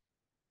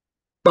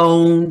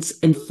bones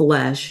and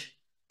flesh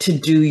to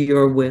do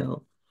your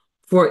will.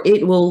 For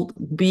it will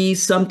be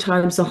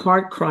sometimes a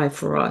heart cry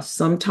for us.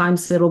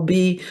 Sometimes it'll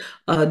be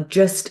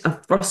just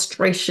a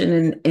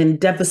frustration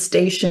and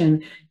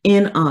devastation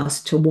in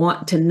us to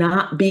want to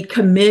not be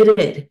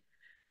committed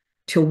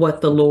to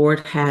what the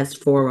Lord has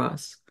for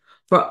us.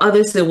 For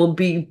others, it will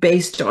be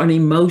based on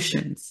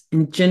emotions.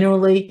 And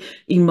generally,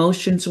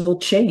 emotions will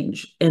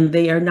change and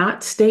they are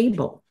not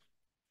stable.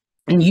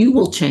 And you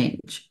will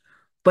change.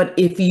 But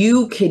if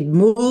you can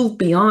move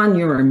beyond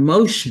your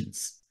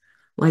emotions,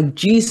 like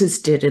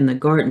Jesus did in the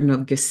Garden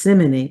of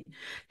Gethsemane,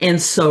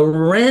 and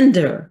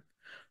surrender,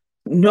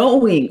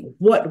 knowing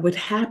what would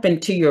happen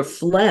to your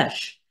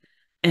flesh,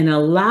 and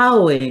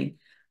allowing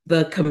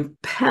the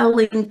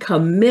compelling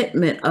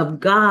commitment of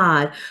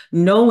God,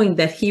 knowing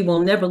that he will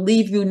never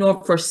leave you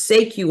nor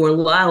forsake you or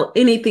allow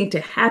anything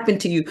to happen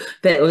to you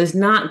that is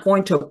not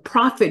going to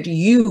profit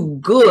you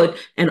good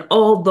and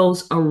all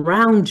those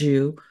around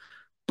you,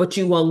 but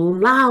you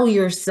allow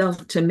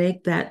yourself to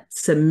make that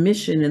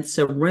submission and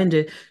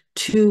surrender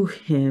to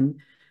him,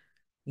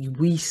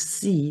 we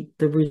see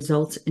the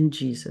results in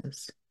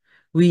Jesus.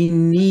 We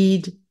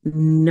need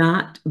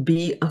not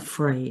be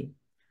afraid,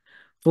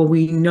 for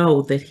we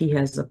know that he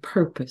has a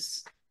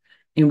purpose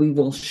and we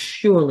will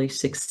surely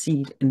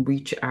succeed and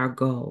reach our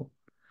goal.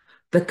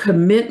 The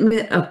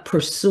commitment of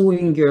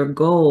pursuing your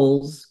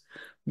goals,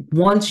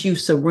 once you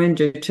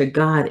surrender to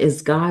God,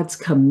 is God's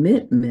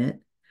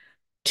commitment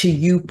to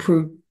you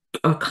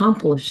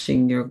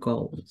accomplishing your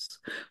goals.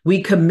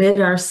 We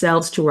commit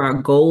ourselves to our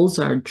goals,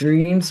 our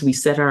dreams. We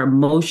set our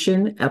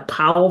emotion, a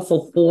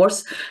powerful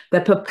force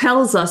that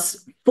propels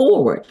us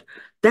forward.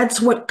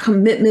 That's what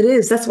commitment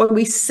is. That's why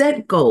we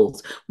set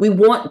goals. We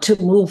want to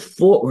move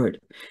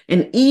forward.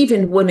 And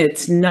even when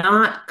it's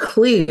not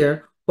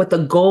clear what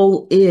the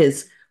goal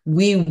is,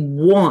 we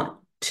want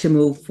to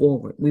move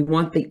forward. We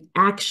want the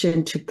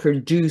action to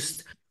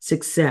produce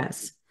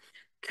success.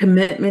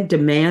 Commitment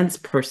demands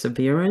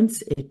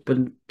perseverance. It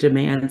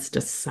demands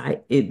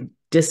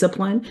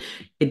discipline.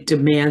 It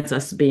demands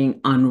us being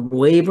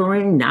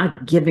unwavering,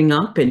 not giving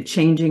up and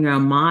changing our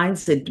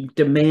minds. It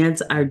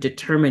demands our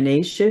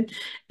determination.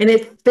 And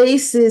it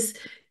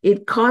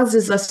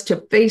causes us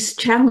to face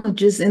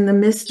challenges in the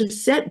midst of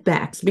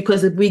setbacks,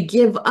 because if we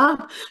give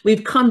up,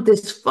 we've come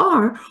this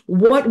far,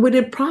 what would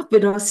it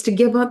profit us to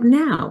give up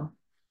now?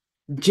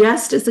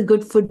 Just as a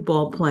good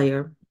football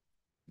player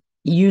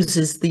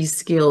uses these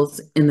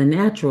skills in the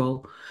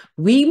natural,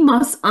 we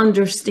must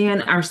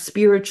understand our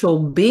spiritual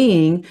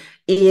being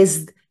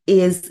is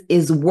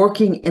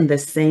working in the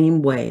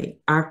same way.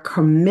 Our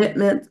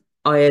commitment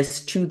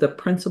is to the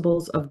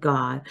principles of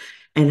God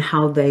and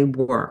how they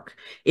work.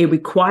 It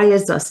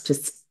requires us to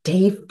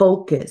stay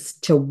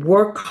focused, to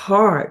work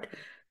hard,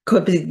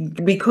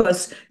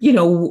 because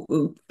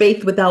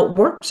faith without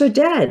works are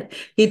dead.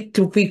 It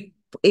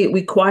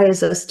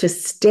requires us to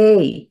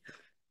stay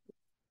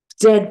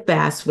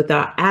steadfast with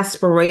our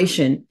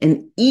aspiration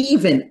and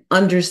even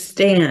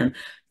understand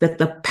that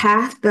the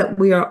path that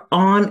we are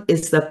on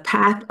is the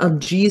path of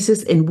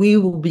Jesus, and we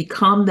will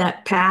become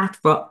that path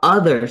for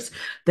others,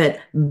 that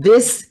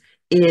this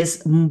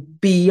is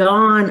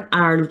beyond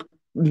our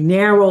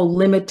narrow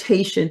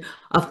limitation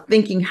of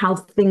thinking how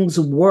things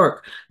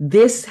work.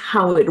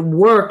 How it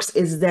works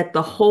is that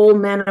the whole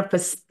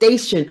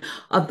manifestation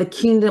of the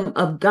kingdom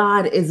of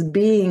God is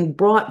being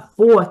brought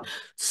forth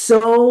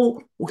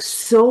so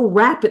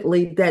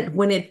rapidly that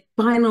when it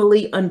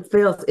finally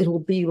unveils, it will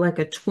be like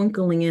a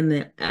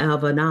twinkling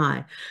of an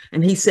eye.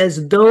 And he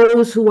says,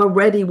 those who are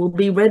ready will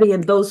be ready,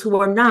 and those who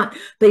are not,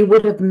 they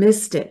would have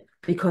missed it,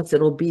 because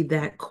it'll be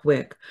that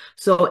quick.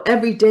 So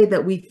every day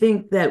that we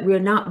think that we're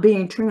not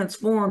being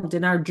transformed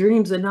and our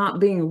dreams are not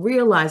being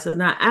realized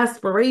and our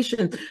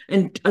aspirations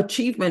and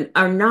achievement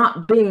are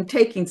not being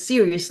taken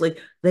seriously,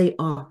 they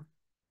are.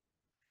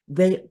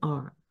 They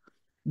are.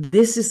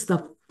 This is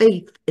the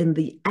faith in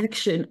the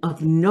action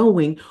of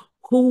knowing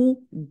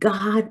who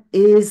God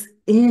is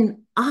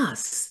in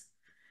us.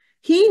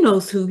 He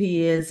knows who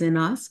he is in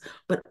us,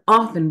 but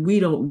often we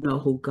don't know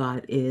who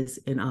God is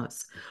in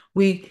us.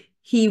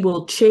 He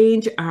will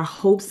change our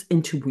hopes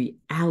into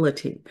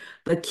reality.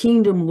 The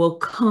kingdom will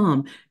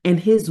come and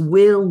his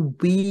will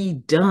be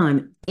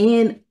done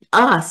in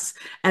us,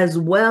 as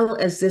well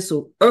as this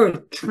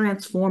earth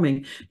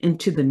transforming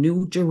into the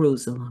new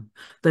Jerusalem,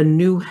 the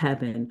new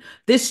heaven.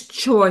 This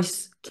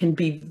choice can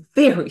be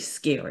very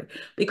scary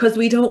because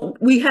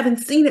we haven't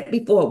seen it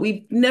before.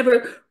 We've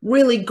never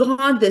really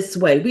gone this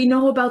way. We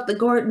know about the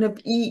Garden of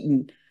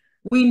Eden.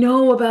 We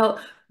know about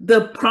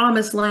the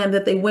promised land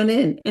that they went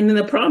in, and then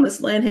the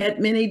promised land had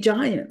many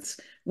giants.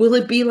 Will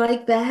it be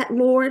like that,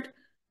 Lord?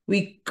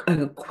 We are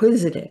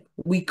inquisitive,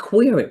 we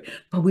query,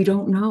 but we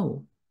don't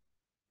know.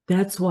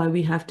 That's why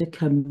we have to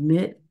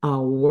commit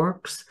our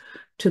works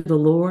to the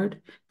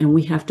Lord, and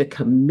we have to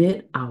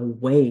commit our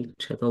way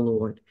to the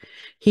Lord.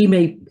 He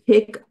may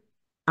pick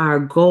our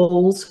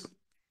goals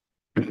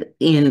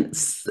in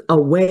a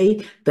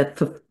way that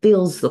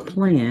fulfills the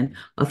plan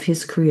of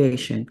his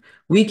creation.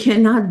 We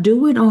cannot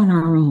do it on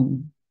our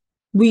own.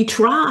 We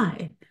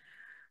try.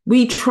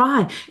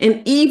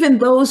 And even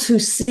those who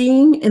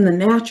seem in the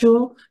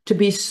natural to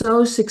be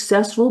so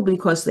successful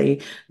because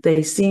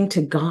they seem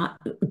to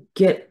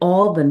get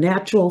all the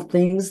natural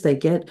things, they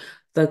get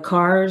the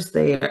cars,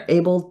 they are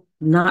able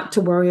not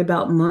to worry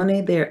about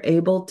money, they're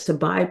able to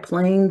buy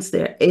planes,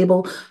 they're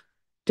able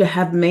to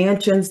have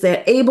mansions,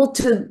 they're able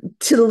to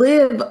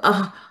live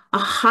a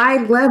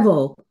high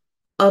level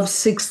of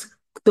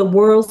the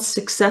world's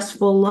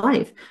successful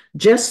life,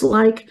 just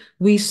like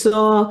we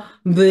saw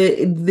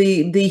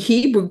the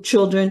Hebrew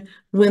children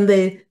when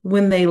they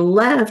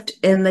left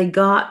and they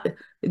got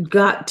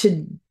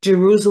to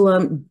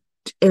Jerusalem.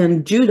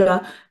 and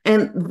Judah,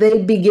 and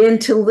they began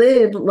to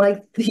live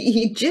like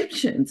the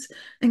Egyptians.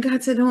 And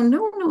God said, "Oh,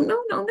 no, no,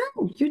 no, no,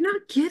 no. You're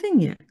not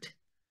getting it.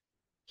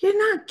 You're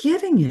not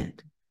getting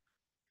it.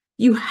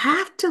 You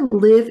have to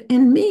live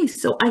in me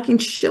so I can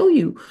show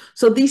you.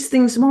 So these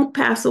things won't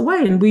pass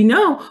away." And we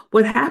know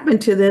what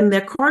happened to them.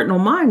 Their cardinal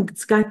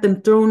minds got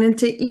them thrown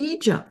into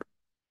Egypt.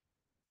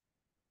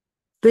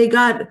 They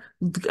got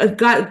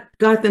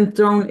them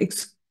thrown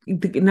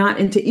not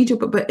into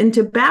Egypt, but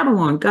into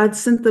Babylon. God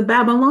sent the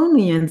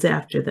Babylonians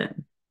after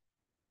them.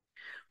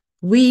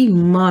 We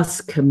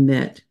must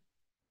commit.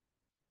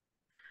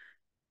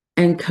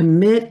 And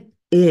commit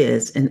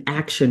is an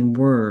action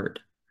word.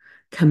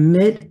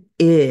 Commit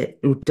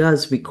it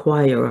does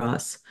require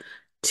us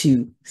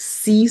to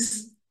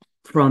cease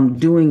from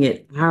doing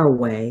it our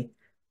way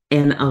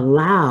and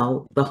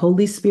allow the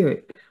Holy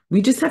Spirit.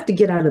 We just have to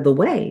get out of the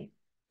way.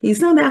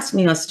 He's not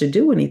asking us to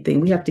do anything.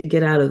 We have to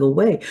get out of the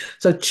way.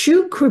 So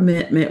true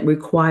commitment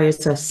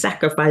requires us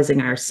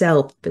sacrificing our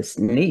selfish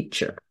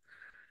nature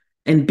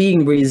and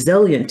being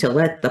resilient to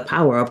let the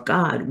power of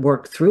God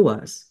work through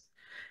us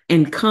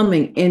and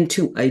coming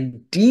into a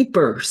deep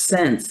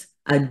sense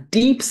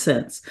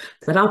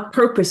that our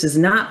purpose is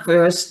not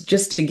for us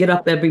just to get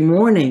up every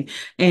morning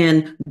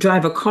and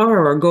drive a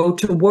car or go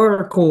to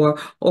work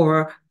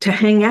or to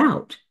hang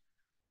out.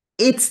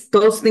 It's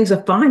those things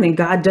are fine, and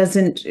God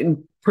doesn't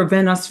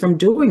prevent us from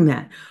doing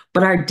that.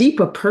 But our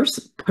deeper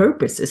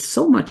purpose is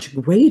so much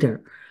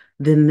greater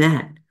than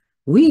that.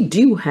 We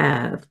do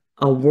have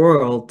a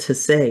world to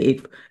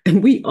save,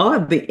 and we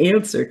are the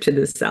answer to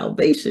the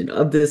salvation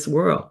of this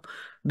world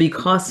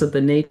because of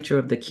the nature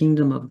of the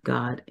kingdom of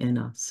God in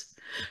us.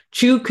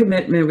 True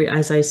commitment,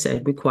 as I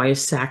said,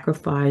 requires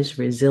sacrifice,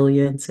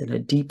 resilience, and a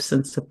deep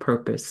sense of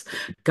purpose.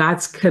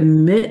 God's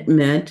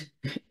commitment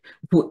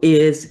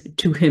is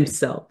to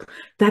himself.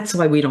 That's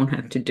why we don't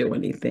have to do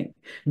anything.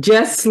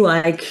 Just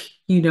like,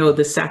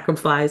 the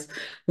sacrifice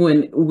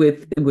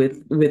with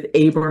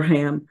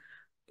Abraham,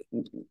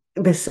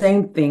 the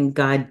same thing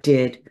God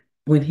did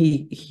when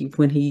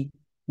he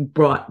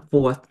brought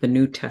forth the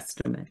New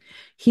Testament.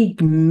 He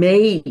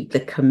made the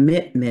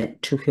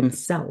commitment to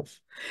himself.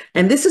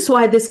 And this is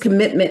why this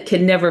commitment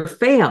can never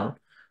fail,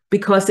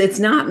 because it's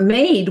not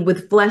made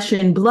with flesh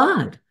and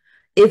blood.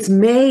 It's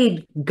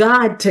made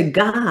God to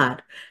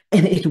God,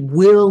 and it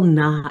will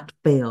not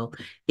fail.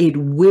 It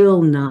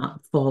will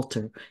not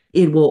falter.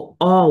 It will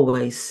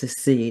always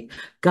succeed.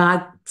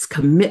 God's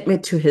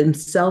commitment to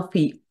himself,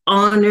 he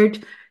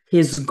honored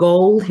his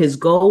goal. His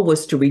goal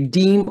was to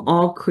redeem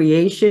all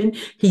creation.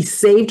 He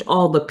saved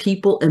all the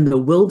people in the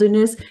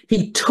wilderness.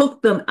 He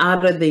took them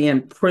out of the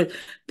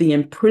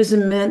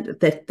imprisonment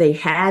that they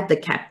had, the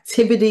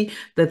captivity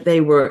that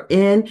they were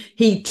in.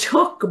 He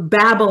took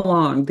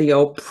Babylon, the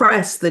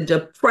oppressed, the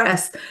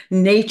depressed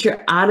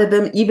nature out of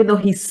them, even though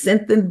he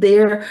sent them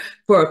there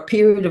for a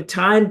period of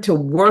time to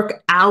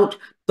work out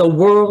the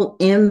world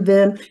in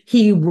them.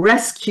 He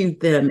rescued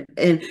them,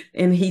 and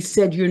he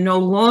said, "You're no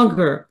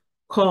longer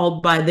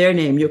called by their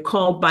name. You're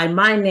called by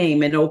my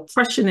name, and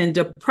oppression and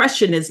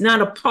depression is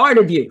not a part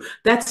of you.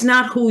 That's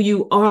not who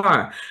you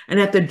are." And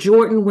at the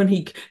Jordan, when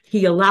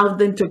he allowed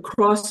them to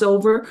cross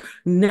over,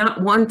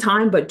 not one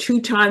time, but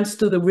 2 times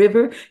through the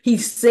river, he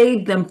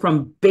saved them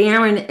from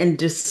barren and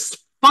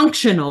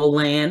dysfunctional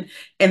land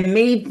and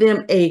made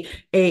them a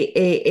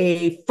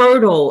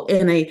fertile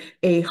and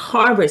a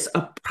harvest,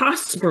 a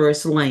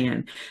prosperous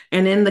land.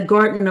 And in the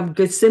Garden of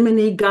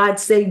Gethsemane, God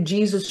saved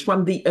Jesus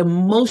from the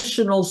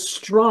emotional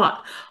strife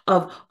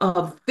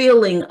of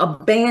feeling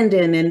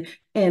abandoned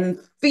and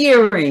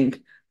fearing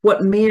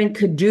what man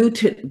could do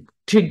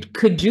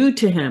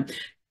to him.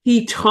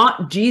 He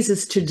taught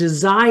Jesus to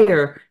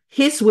desire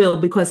his will,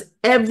 because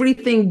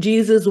everything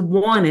Jesus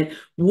wanted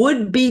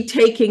would be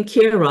taken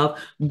care of,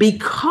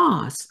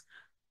 because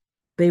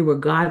they were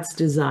God's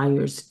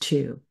desires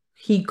too.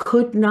 He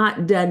could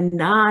not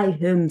deny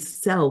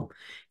himself,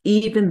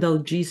 even though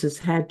Jesus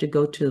had to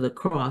go to the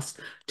cross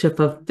to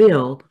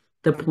fulfill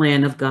the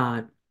plan of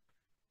God.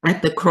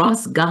 At the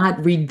cross,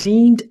 God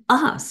redeemed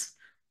us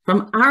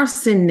from our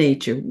sin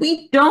nature.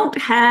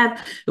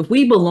 If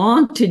we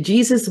belong to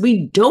Jesus,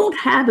 we don't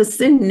have a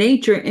sin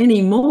nature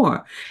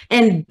anymore.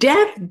 And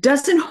death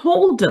doesn't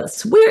hold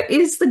us. Where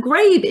is the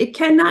grave? It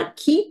cannot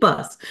keep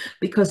us,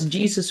 because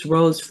Jesus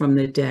rose from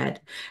the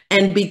dead.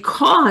 And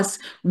because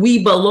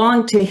we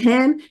belong to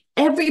him,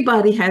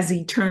 everybody has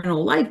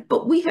eternal life,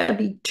 but we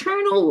have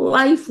eternal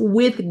life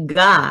with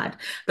God,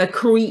 the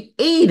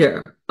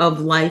creator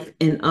of life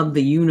and of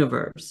the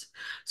universe.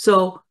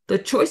 So the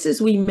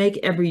choices we make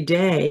every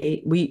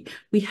day, we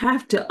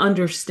have to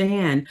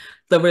understand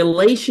the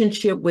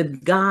relationship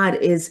with God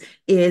is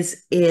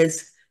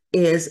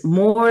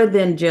more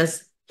than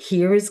just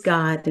here is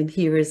God and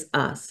here is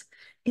us.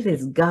 It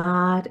is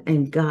God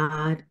and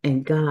God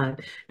and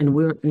God, and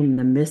we're in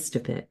the midst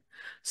of it.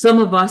 Some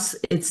of us,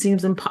 it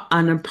seems an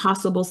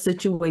impossible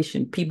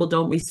situation. People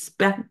don't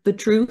respect the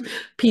truth.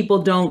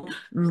 People don't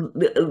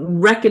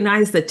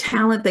recognize the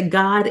talent that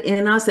God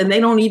in us, and they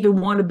don't even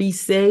want to be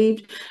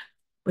saved.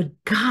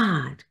 But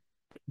God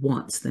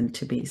wants them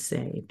to be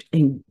saved.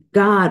 And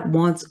God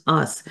wants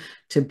us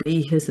to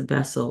be his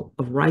vessel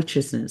of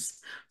righteousness.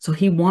 So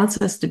he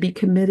wants us to be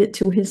committed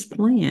to his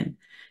plan.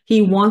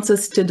 He wants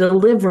us to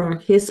deliver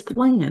his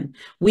plan.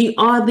 We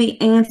are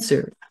the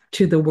answer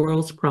to the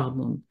world's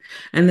problem.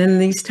 And then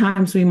these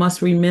times we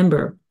must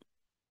remember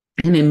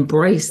and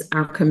embrace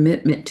our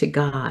commitment to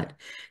God.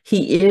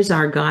 He is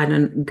our guide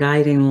and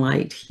guiding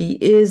light. He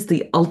is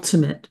the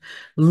ultimate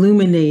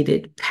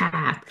illuminated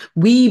path.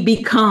 We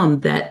become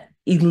that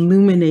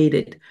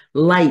illuminated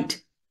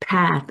light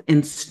path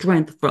and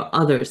strength for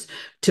others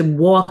to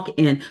walk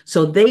in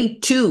so they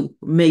too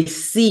may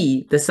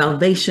see the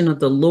salvation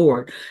of the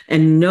Lord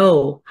and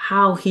know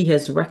how he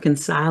has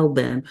reconciled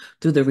them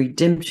through the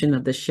redemption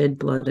of the shed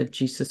blood of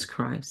Jesus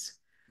Christ.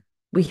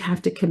 We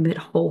have to commit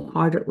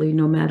wholeheartedly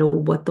no matter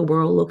what the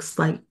world looks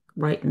like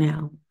right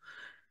now.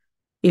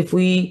 If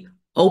we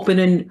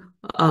open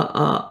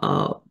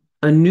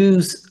a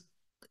news,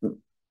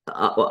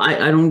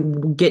 I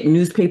don't get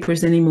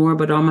newspapers anymore,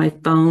 but on my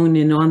phone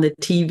and on the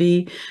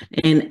TV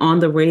and on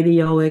the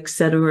radio, et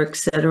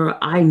cetera,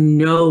 I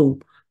know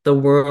the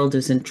world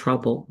is in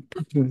trouble,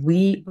 but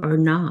we are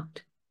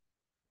not,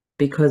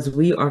 because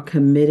we are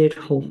committed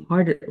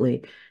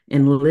wholeheartedly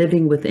in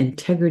living with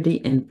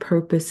integrity and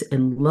purpose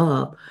and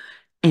love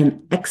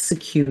and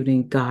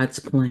executing God's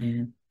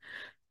plan.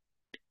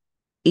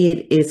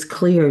 It is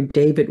clear,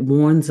 David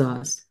warns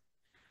us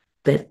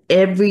that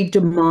every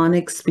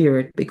demonic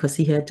spirit, because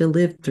he had to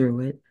live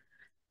through it,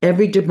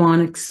 every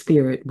demonic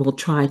spirit will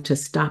try to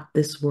stop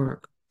this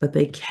work, but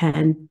they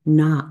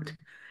cannot.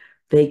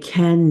 They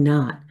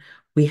cannot.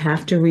 We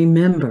have to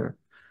remember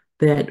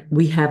that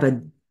we have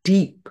a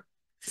deep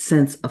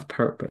sense of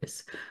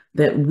purpose,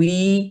 that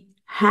we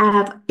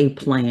have a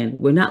plan.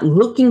 We're not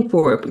looking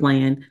for a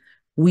plan.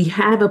 We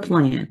have a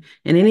plan.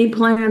 And any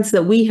plans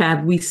that we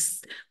have, we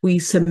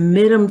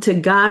submit them to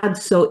God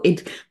so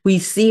we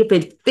see if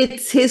it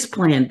fits his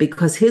plan,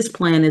 because his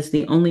plan is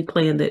the only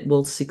plan that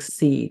will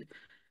succeed.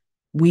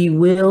 We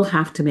will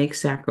have to make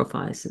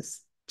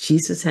sacrifices.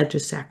 Jesus had to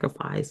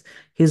sacrifice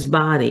his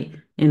body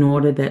in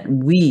order that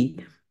we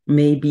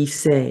may be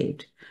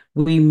saved.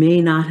 We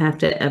may not have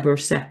to ever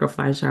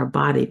sacrifice our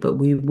body, but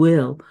we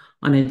will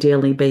on a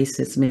daily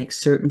basis make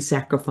certain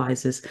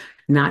sacrifices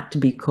not to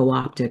be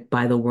co-opted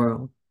by the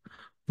world.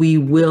 We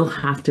will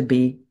have to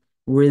be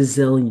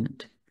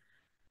resilient.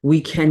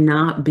 We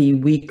cannot be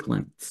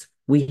weaklings.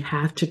 We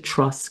have to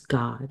trust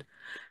God.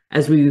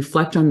 As we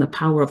reflect on the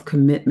power of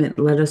commitment,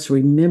 let us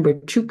remember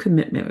true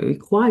commitment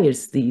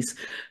requires these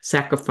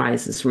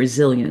sacrifices,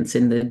 resilience,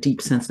 and the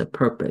deep sense of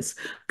purpose.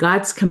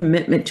 God's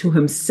commitment to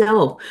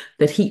himself,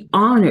 that he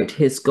honored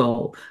his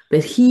goal,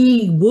 that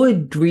he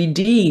would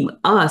redeem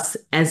us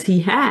as he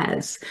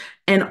has,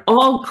 and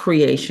all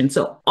creation.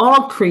 So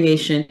all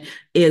creation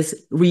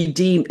is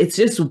redeemed. It's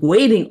just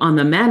waiting on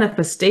the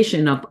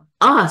manifestation of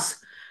us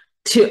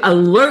to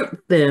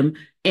alert them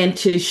and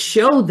to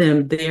show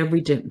them their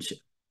redemption.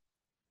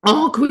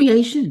 All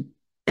creation,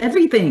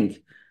 everything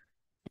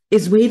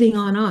is waiting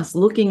on us,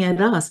 looking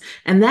at us.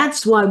 And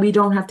that's why we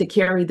don't have to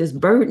carry this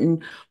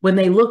burden. When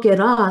they look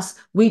at us,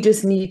 we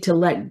just need to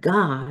let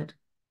God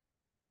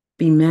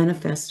be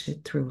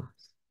manifested through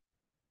us.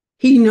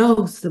 He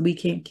knows that we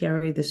can't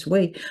carry this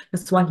weight.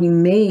 That's why he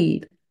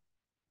made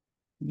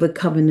the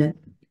covenant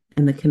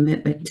and the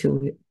commitment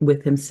to it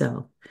with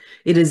himself.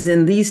 It is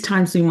in these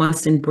times we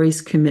must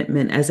embrace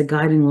commitment as a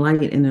guiding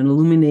light and an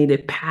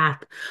illuminated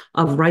path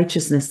of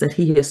righteousness that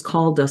he has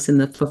called us in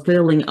the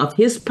fulfilling of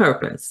his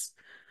purpose,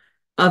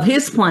 of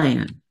his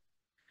plan,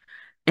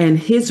 and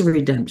his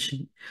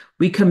redemption.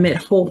 We commit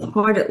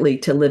wholeheartedly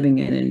to living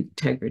in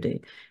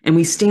integrity, and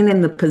we stand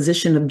in the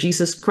position of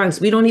Jesus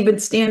Christ. We don't even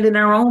stand in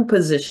our own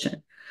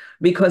position,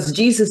 because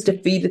Jesus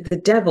defeated the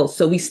devil.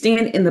 So we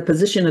stand in the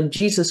position of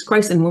Jesus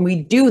Christ. And when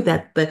we do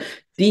that, the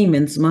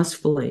demons must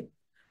flee,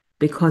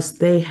 because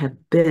they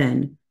have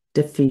been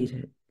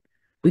defeated.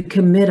 We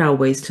commit our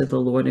ways to the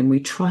Lord and we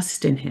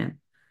trust in him.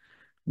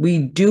 We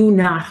do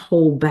not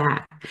hold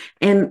back.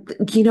 And,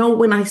 you know,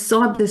 when I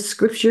saw this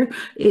scripture,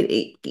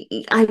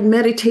 I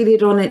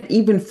meditated on it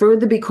even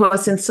further,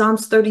 because in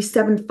Psalms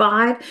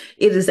 37:5,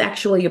 it is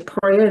actually a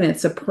prayer, and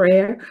it's a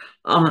prayer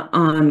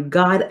on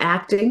God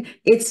acting.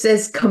 It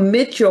says,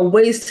 commit your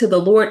ways to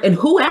the Lord. And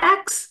who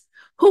acts?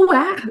 Who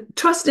acts?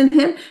 Trust in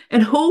him.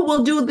 And who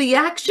will do the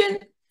action?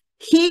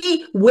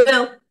 He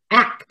will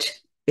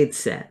act, it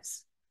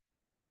says.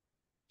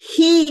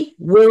 He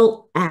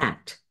will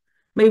act.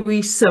 May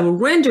we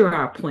surrender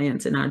our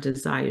plans and our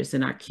desires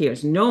and our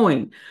cares,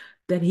 knowing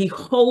that he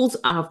holds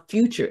our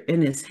future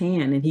in his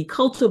hand, and he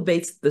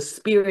cultivates the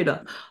spirit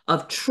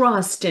of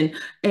trust and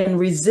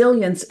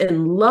resilience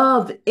and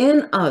love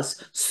in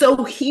us.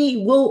 So he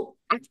will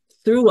act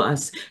through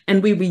us,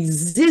 and we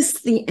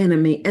resist the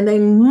enemy, and they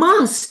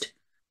must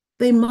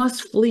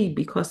flee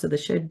because of the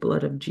shed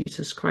blood of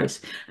Jesus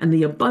Christ. And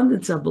the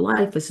abundance of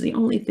life is the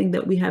only thing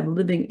that we have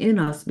living in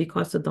us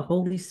because of the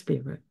Holy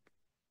Spirit.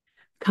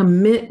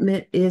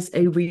 Commitment is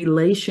a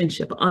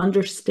relationship,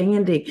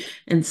 understanding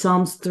in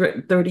Psalms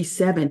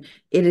 37.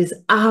 It is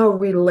our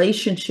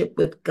relationship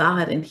with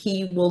God, and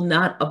He will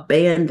not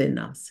abandon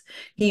us.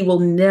 He will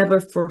never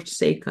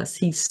forsake us.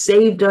 He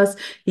saved us.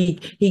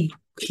 He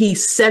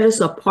set us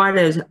apart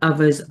as of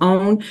His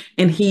own,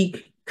 and He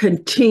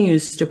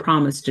continues to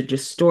promise to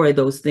destroy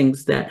those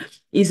things that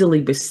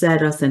easily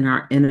beset us and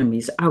our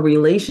enemies. Our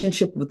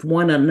relationship with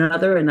one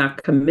another and our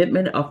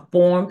commitment are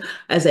formed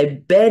as a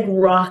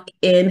bedrock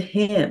in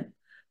Him,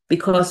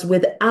 because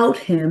without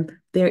Him,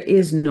 there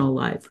is no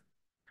life.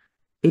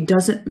 It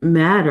doesn't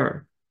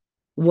matter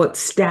what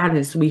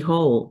status we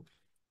hold,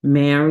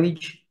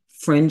 marriage,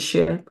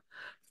 friendship,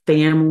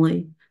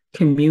 family,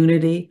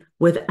 community.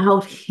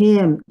 Without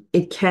Him,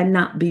 it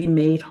cannot be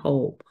made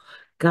whole.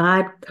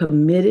 God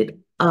committed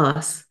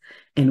us,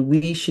 and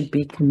we should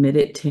be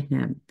committed to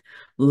Him.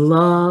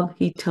 Love,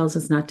 He tells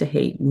us not to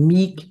hate.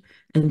 Meek,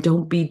 and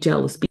don't be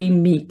jealous. Be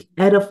meek,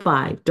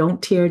 edify,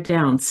 don't tear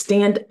down.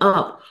 Stand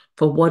up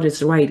for what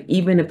is right,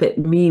 even if it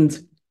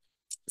means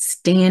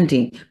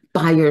standing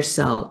by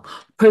yourself.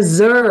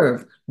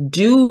 Preserve,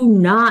 do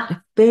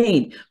not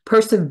faint.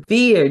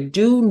 Persevere,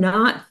 do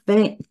not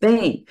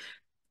faint.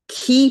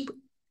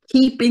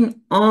 Keeping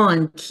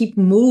on, keep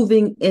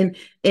moving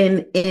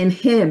in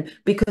Him,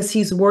 because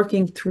He's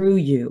working through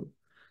you.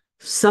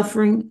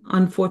 Suffering,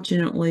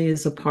 unfortunately,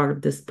 is a part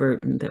of this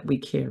burden that we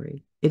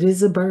carry. It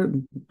is a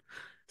burden.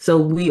 So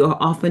we are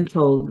often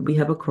told we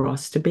have a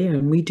cross to bear,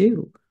 and we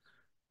do.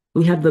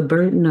 We have the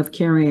burden of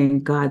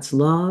carrying God's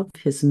love,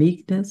 His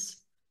meekness,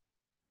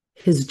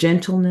 His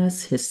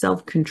gentleness, His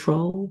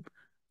self-control,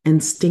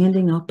 and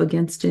standing up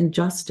against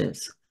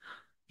injustice.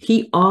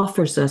 He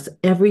offers us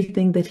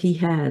everything that He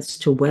has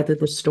to weather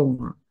the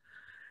storm.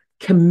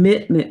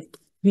 Commitment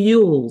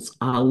fuels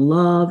our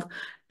love,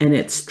 and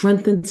it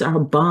strengthens our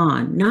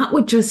bond, not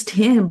with just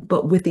Him,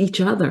 but with each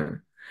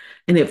other.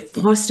 And it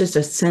fosters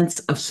a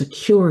sense of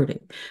security.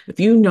 If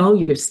you know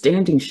you're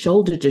standing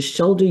shoulder to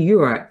shoulder,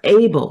 you are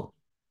able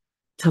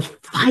to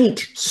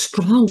fight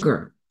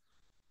stronger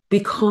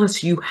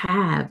because you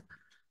have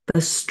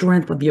the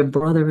strength of your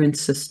brother and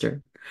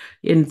sister.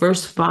 In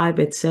verse 5,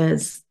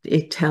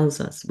 it tells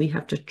us we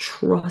have to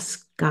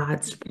trust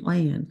God's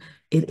plan.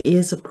 It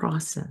is a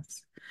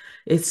process.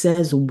 It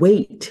says,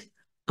 wait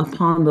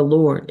upon the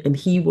Lord, and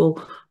He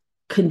will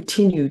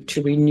continue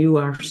to renew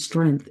our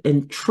strength.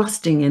 And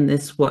trusting in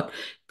this, what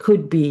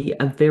could be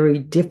a very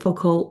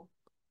difficult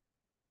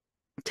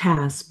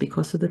task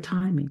because of the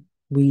timing.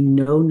 We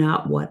know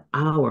not what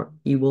hour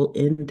He will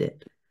end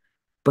it,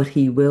 but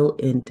He will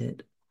end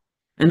it.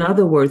 In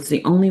other words,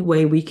 the only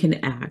way we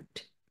can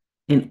act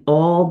in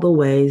all the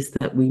ways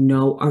that we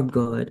know are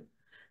good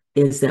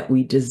is that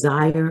we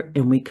desire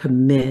and we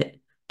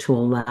commit to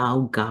allow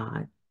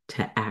God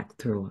to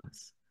act through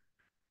us.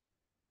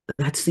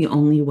 That's the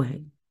only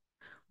way.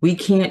 We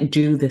can't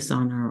do this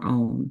on our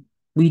own.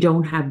 We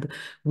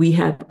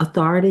have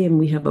authority, and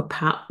we have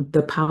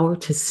the power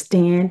to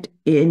stand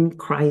in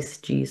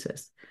Christ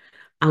Jesus.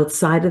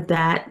 Outside of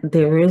that,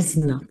 there is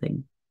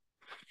nothing.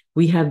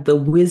 We have the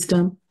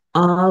wisdom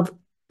of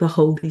the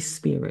Holy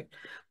Spirit.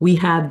 We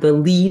have the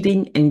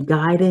leading and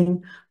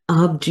guiding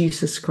of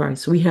Jesus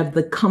Christ. We have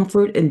the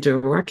comfort and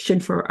direction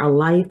for our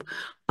life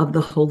of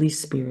the Holy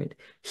Spirit.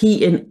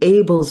 He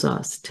enables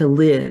us to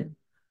live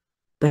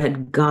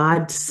that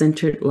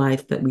God-centered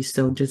life that we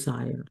so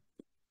desire.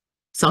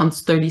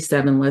 Psalms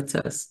 37 lets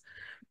us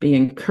be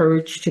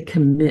encouraged to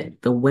commit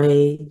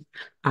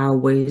our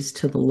ways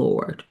to the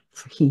Lord,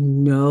 for He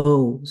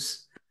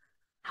knows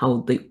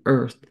how the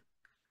earth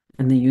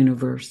and the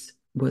universe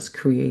was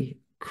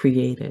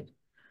created.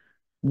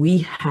 We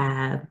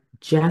have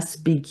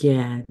just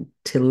began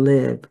to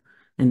live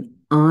an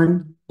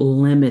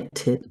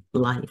unlimited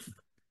life.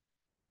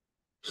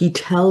 He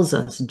tells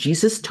us,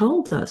 Jesus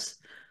told us,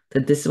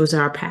 that this was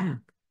our path.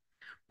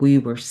 We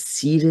were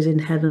seated in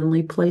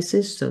heavenly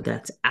places, so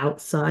that's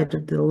outside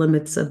of the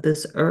limits of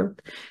this earth.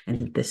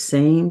 And at the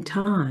same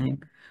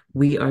time,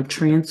 we are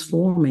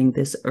transforming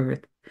this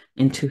earth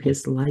into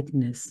His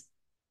likeness,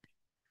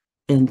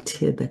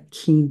 into the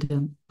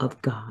kingdom of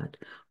God,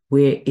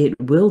 where it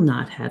will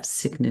not have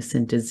sickness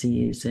and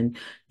disease and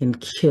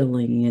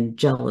killing and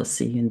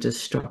jealousy and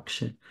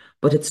destruction.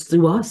 But it's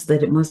through us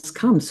that it must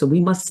come. So we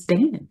must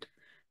stand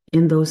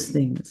in those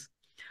things.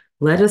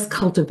 Let us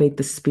cultivate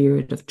the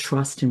spirit of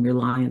trust and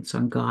reliance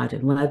on God,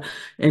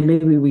 and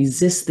maybe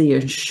resist the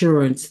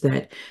assurance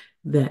that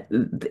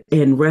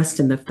and rest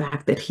in the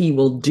fact that He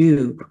will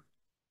do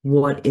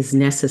what is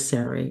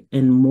necessary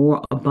and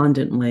more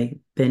abundantly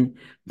than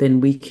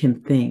we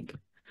can think.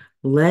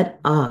 Let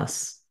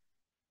us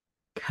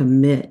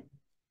commit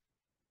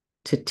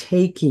to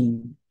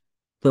taking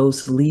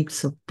those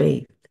leaps of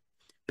faith,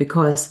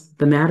 because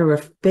the matter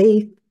of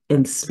faith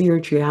and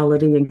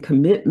spirituality and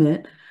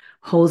commitment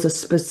holds a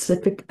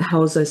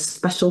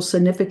special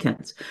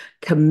significance.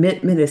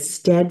 Commitment is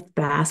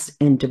steadfast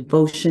and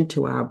devotion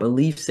to our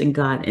beliefs in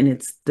God, and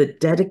it's the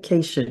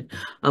dedication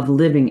of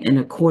living in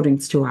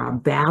accordance to our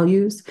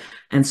values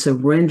and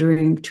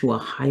surrendering to a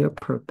higher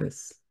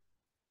purpose.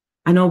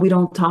 I know we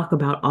don't talk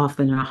about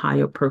often a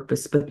higher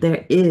purpose, but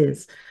there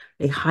is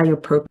a higher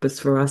purpose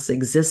for us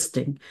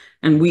existing.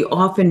 And we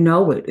often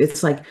know it.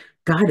 It's like,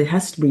 God, it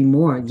has to be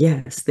more.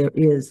 Yes, there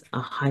is a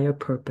higher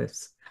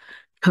purpose.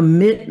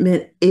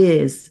 Commitment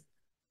is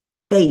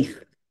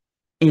faith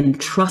in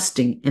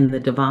trusting in the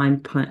divine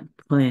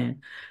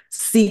plan,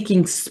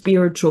 seeking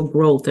spiritual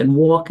growth and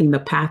walking the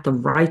path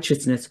of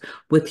righteousness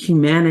with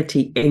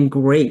humanity and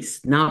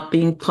grace, not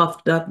being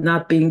puffed up,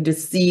 not being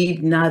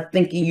deceived, not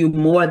thinking you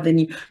more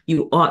than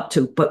you ought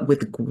to, but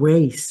with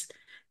grace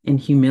and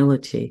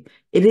humility.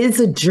 It is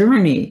a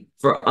journey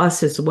for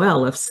us as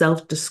well of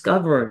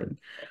self-discovering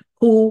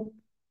who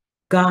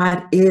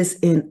God is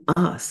in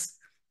us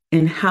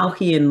and how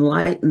he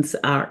enlightens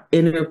our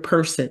inner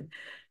person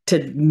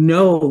to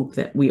know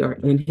that we are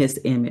in his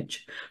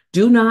image.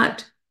 Do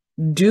not,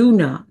 do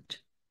not,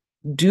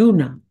 do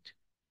not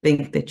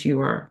think that you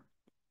are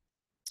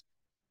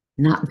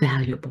not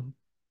valuable,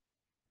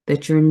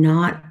 that you're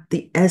not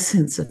the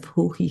essence of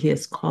who he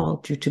has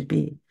called you to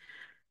be.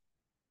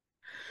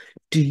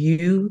 Do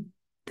you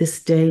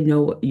this day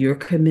know what you're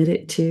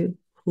committed to,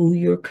 who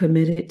you're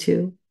committed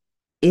to?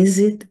 Is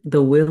it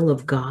the will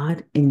of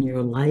God in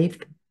your life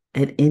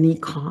at any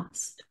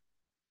cost?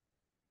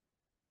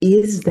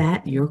 Is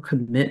that your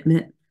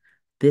commitment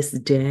this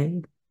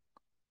day?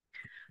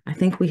 I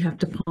think we have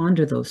to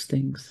ponder those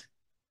things.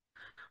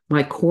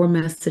 My core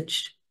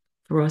message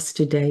for us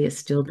today is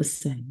still the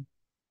same.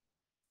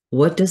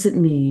 What does it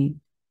mean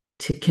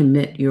to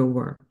commit your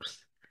works?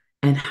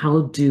 And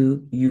how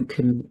do you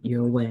commit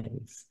your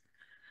ways?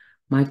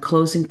 My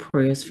closing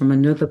prayer is from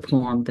another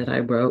poem that I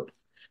wrote.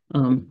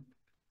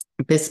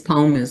 This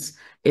poem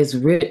is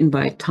written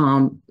by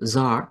Tom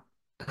Zark,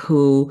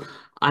 who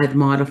I've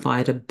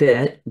modified a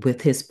bit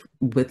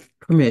with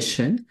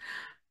permission.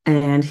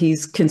 And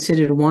he's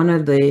considered one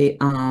of the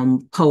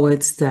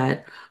poets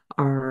that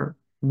are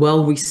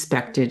well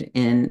respected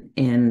in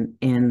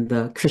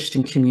the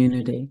Christian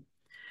community.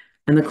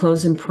 And the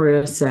closing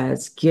prayer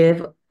says,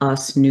 "Give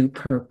us new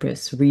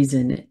purpose,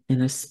 reason,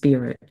 and a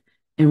spirit,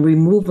 and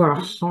remove our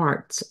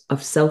hearts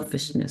of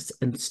selfishness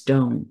and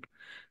stone.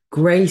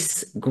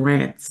 Grace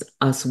grants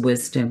us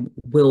wisdom,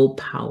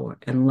 willpower,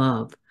 and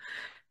love,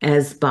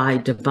 as by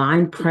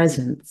divine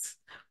presence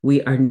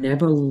we are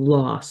never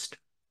lost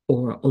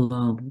or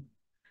alone."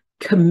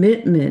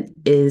 Commitment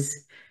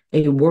is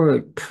a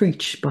word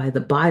preached by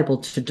the Bible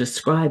to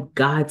describe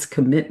God's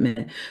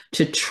commitment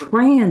to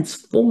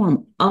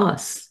transform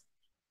us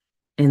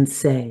and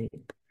save.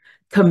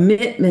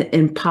 Commitment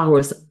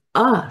empowers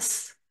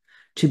us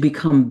to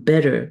become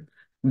better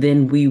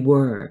than we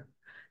were,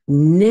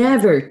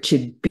 never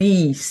to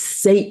be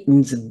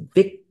Satan's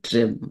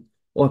victim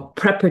or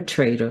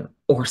perpetrator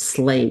or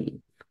slave.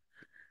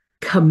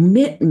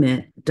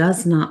 Commitment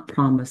does not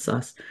promise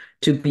us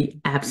to be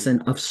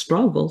absent of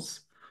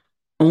struggles,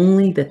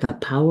 only that the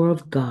power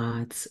of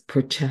God's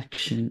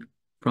protection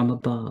from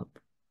above.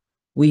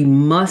 We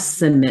must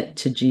submit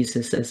to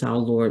Jesus as our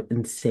Lord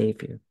and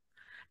Savior,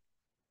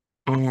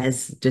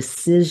 as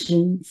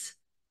decisions,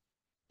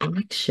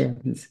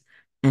 actions,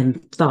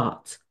 and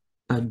thoughts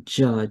are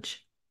judged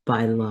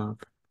by love.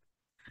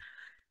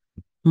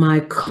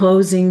 My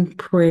closing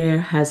prayer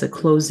has a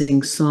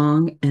closing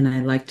song, and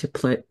I like to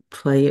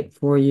play it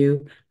for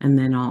you, and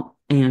then I'll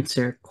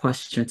answer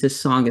questions. This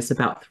song is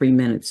about 3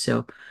 minutes,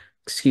 so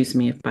excuse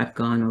me if I've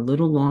gone a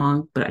little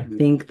long, but I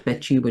think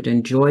that you would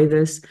enjoy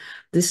this.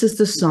 This is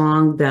the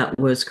song that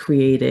was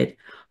created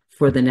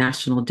for the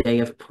National Day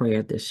of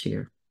Prayer this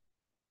year.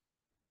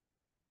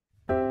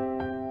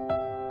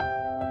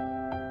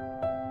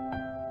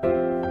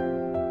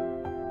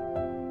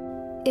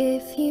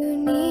 If you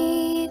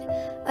need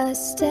a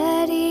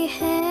steady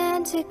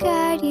hand to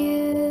guide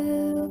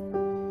you,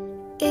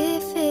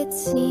 if it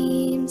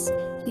seems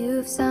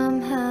you've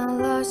somehow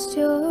lost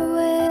your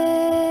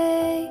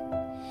way,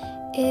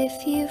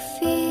 if you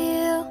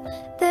feel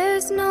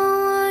there's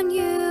no one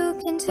you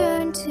can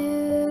turn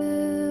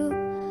to,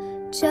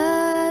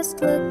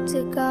 just look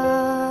to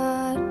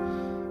God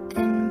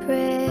and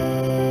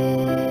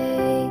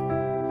pray.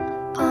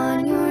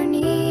 On your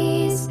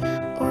knees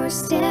or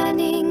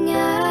standing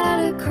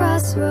at a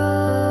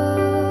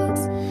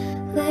crossroads,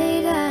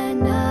 late at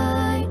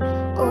night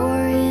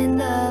or in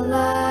the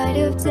light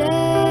of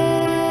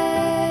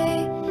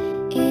day,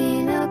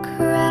 in a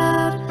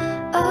crowd,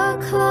 a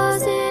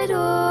closet,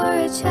 or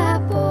a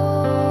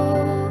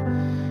chapel,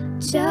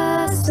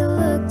 just to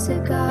look to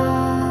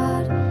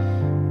God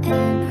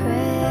and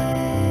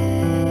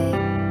pray.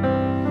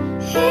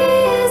 He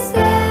is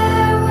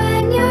there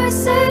when you're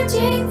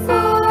searching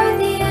for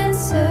the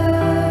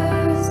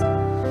answers.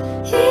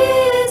 He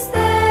is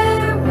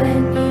there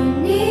when you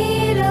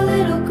need a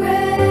little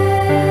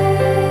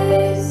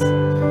grace.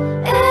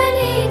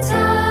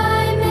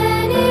 Anytime,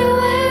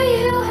 anywhere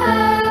you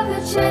have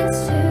a chance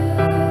to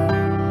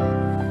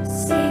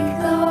seek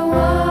the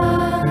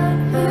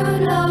one who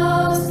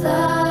knows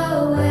the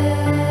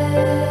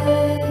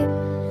way.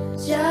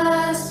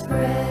 Just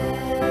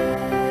pray.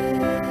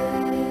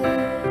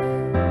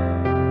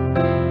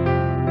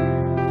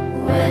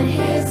 When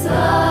his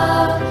love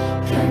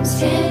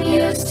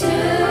continues to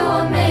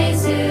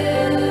amaze you.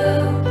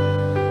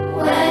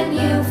 When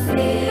you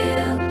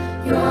feel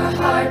your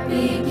heart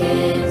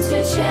begin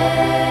to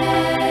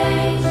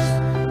change,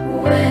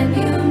 when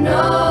you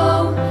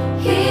know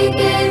He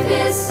gave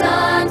His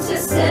Son to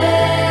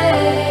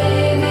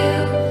save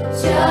you,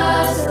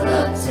 just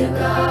look to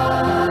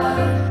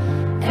God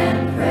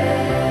and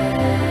pray.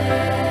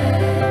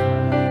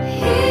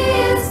 He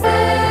is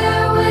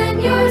there when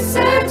you're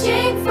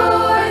searching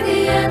for the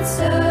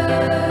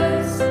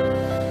answers.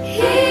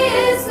 He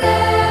is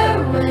there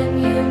when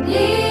you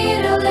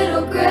need a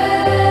little grace.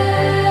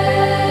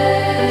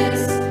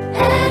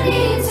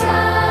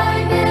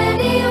 Anytime,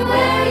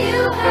 anywhere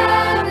you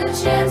have the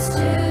chance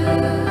to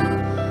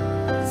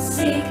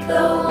seek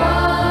the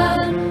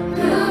one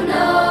who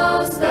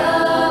knows the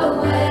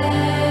way.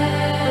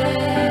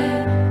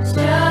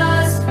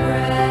 Just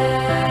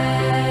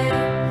pray.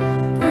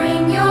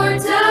 Bring your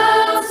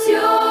doubts,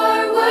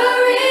 your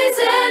worries,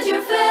 and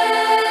your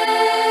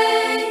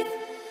faith.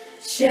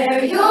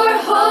 Share your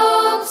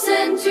hopes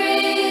and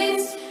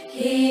dreams.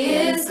 He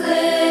is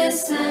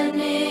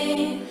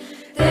listening.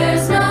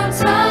 There's no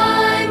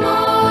time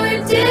or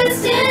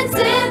distance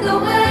in the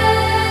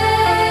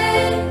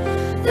way.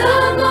 The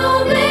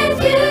moment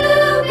you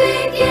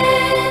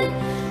begin,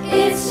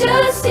 it's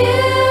just you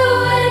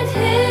and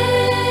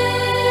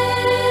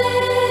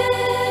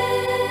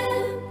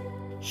Him.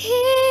 He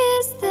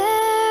is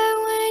there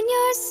when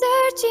you're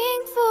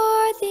searching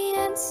for the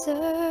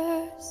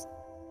answers.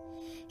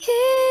 He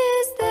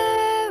is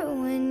there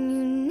when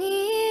you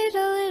need a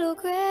little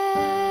grace.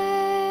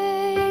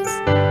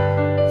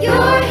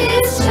 You're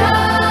His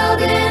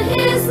child and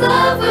His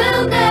love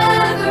will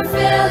never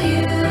fail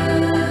you.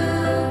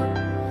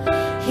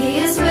 He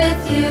is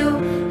with you,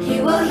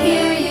 He will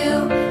hear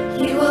you,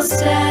 He will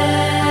stay.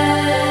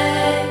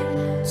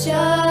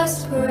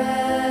 Just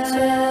pray,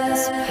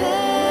 just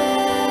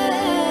pray,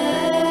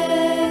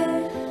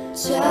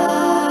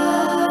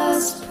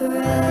 just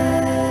pray.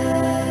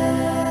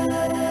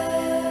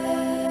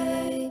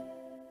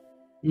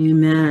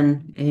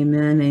 Amen.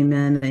 Amen.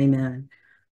 Amen. Amen.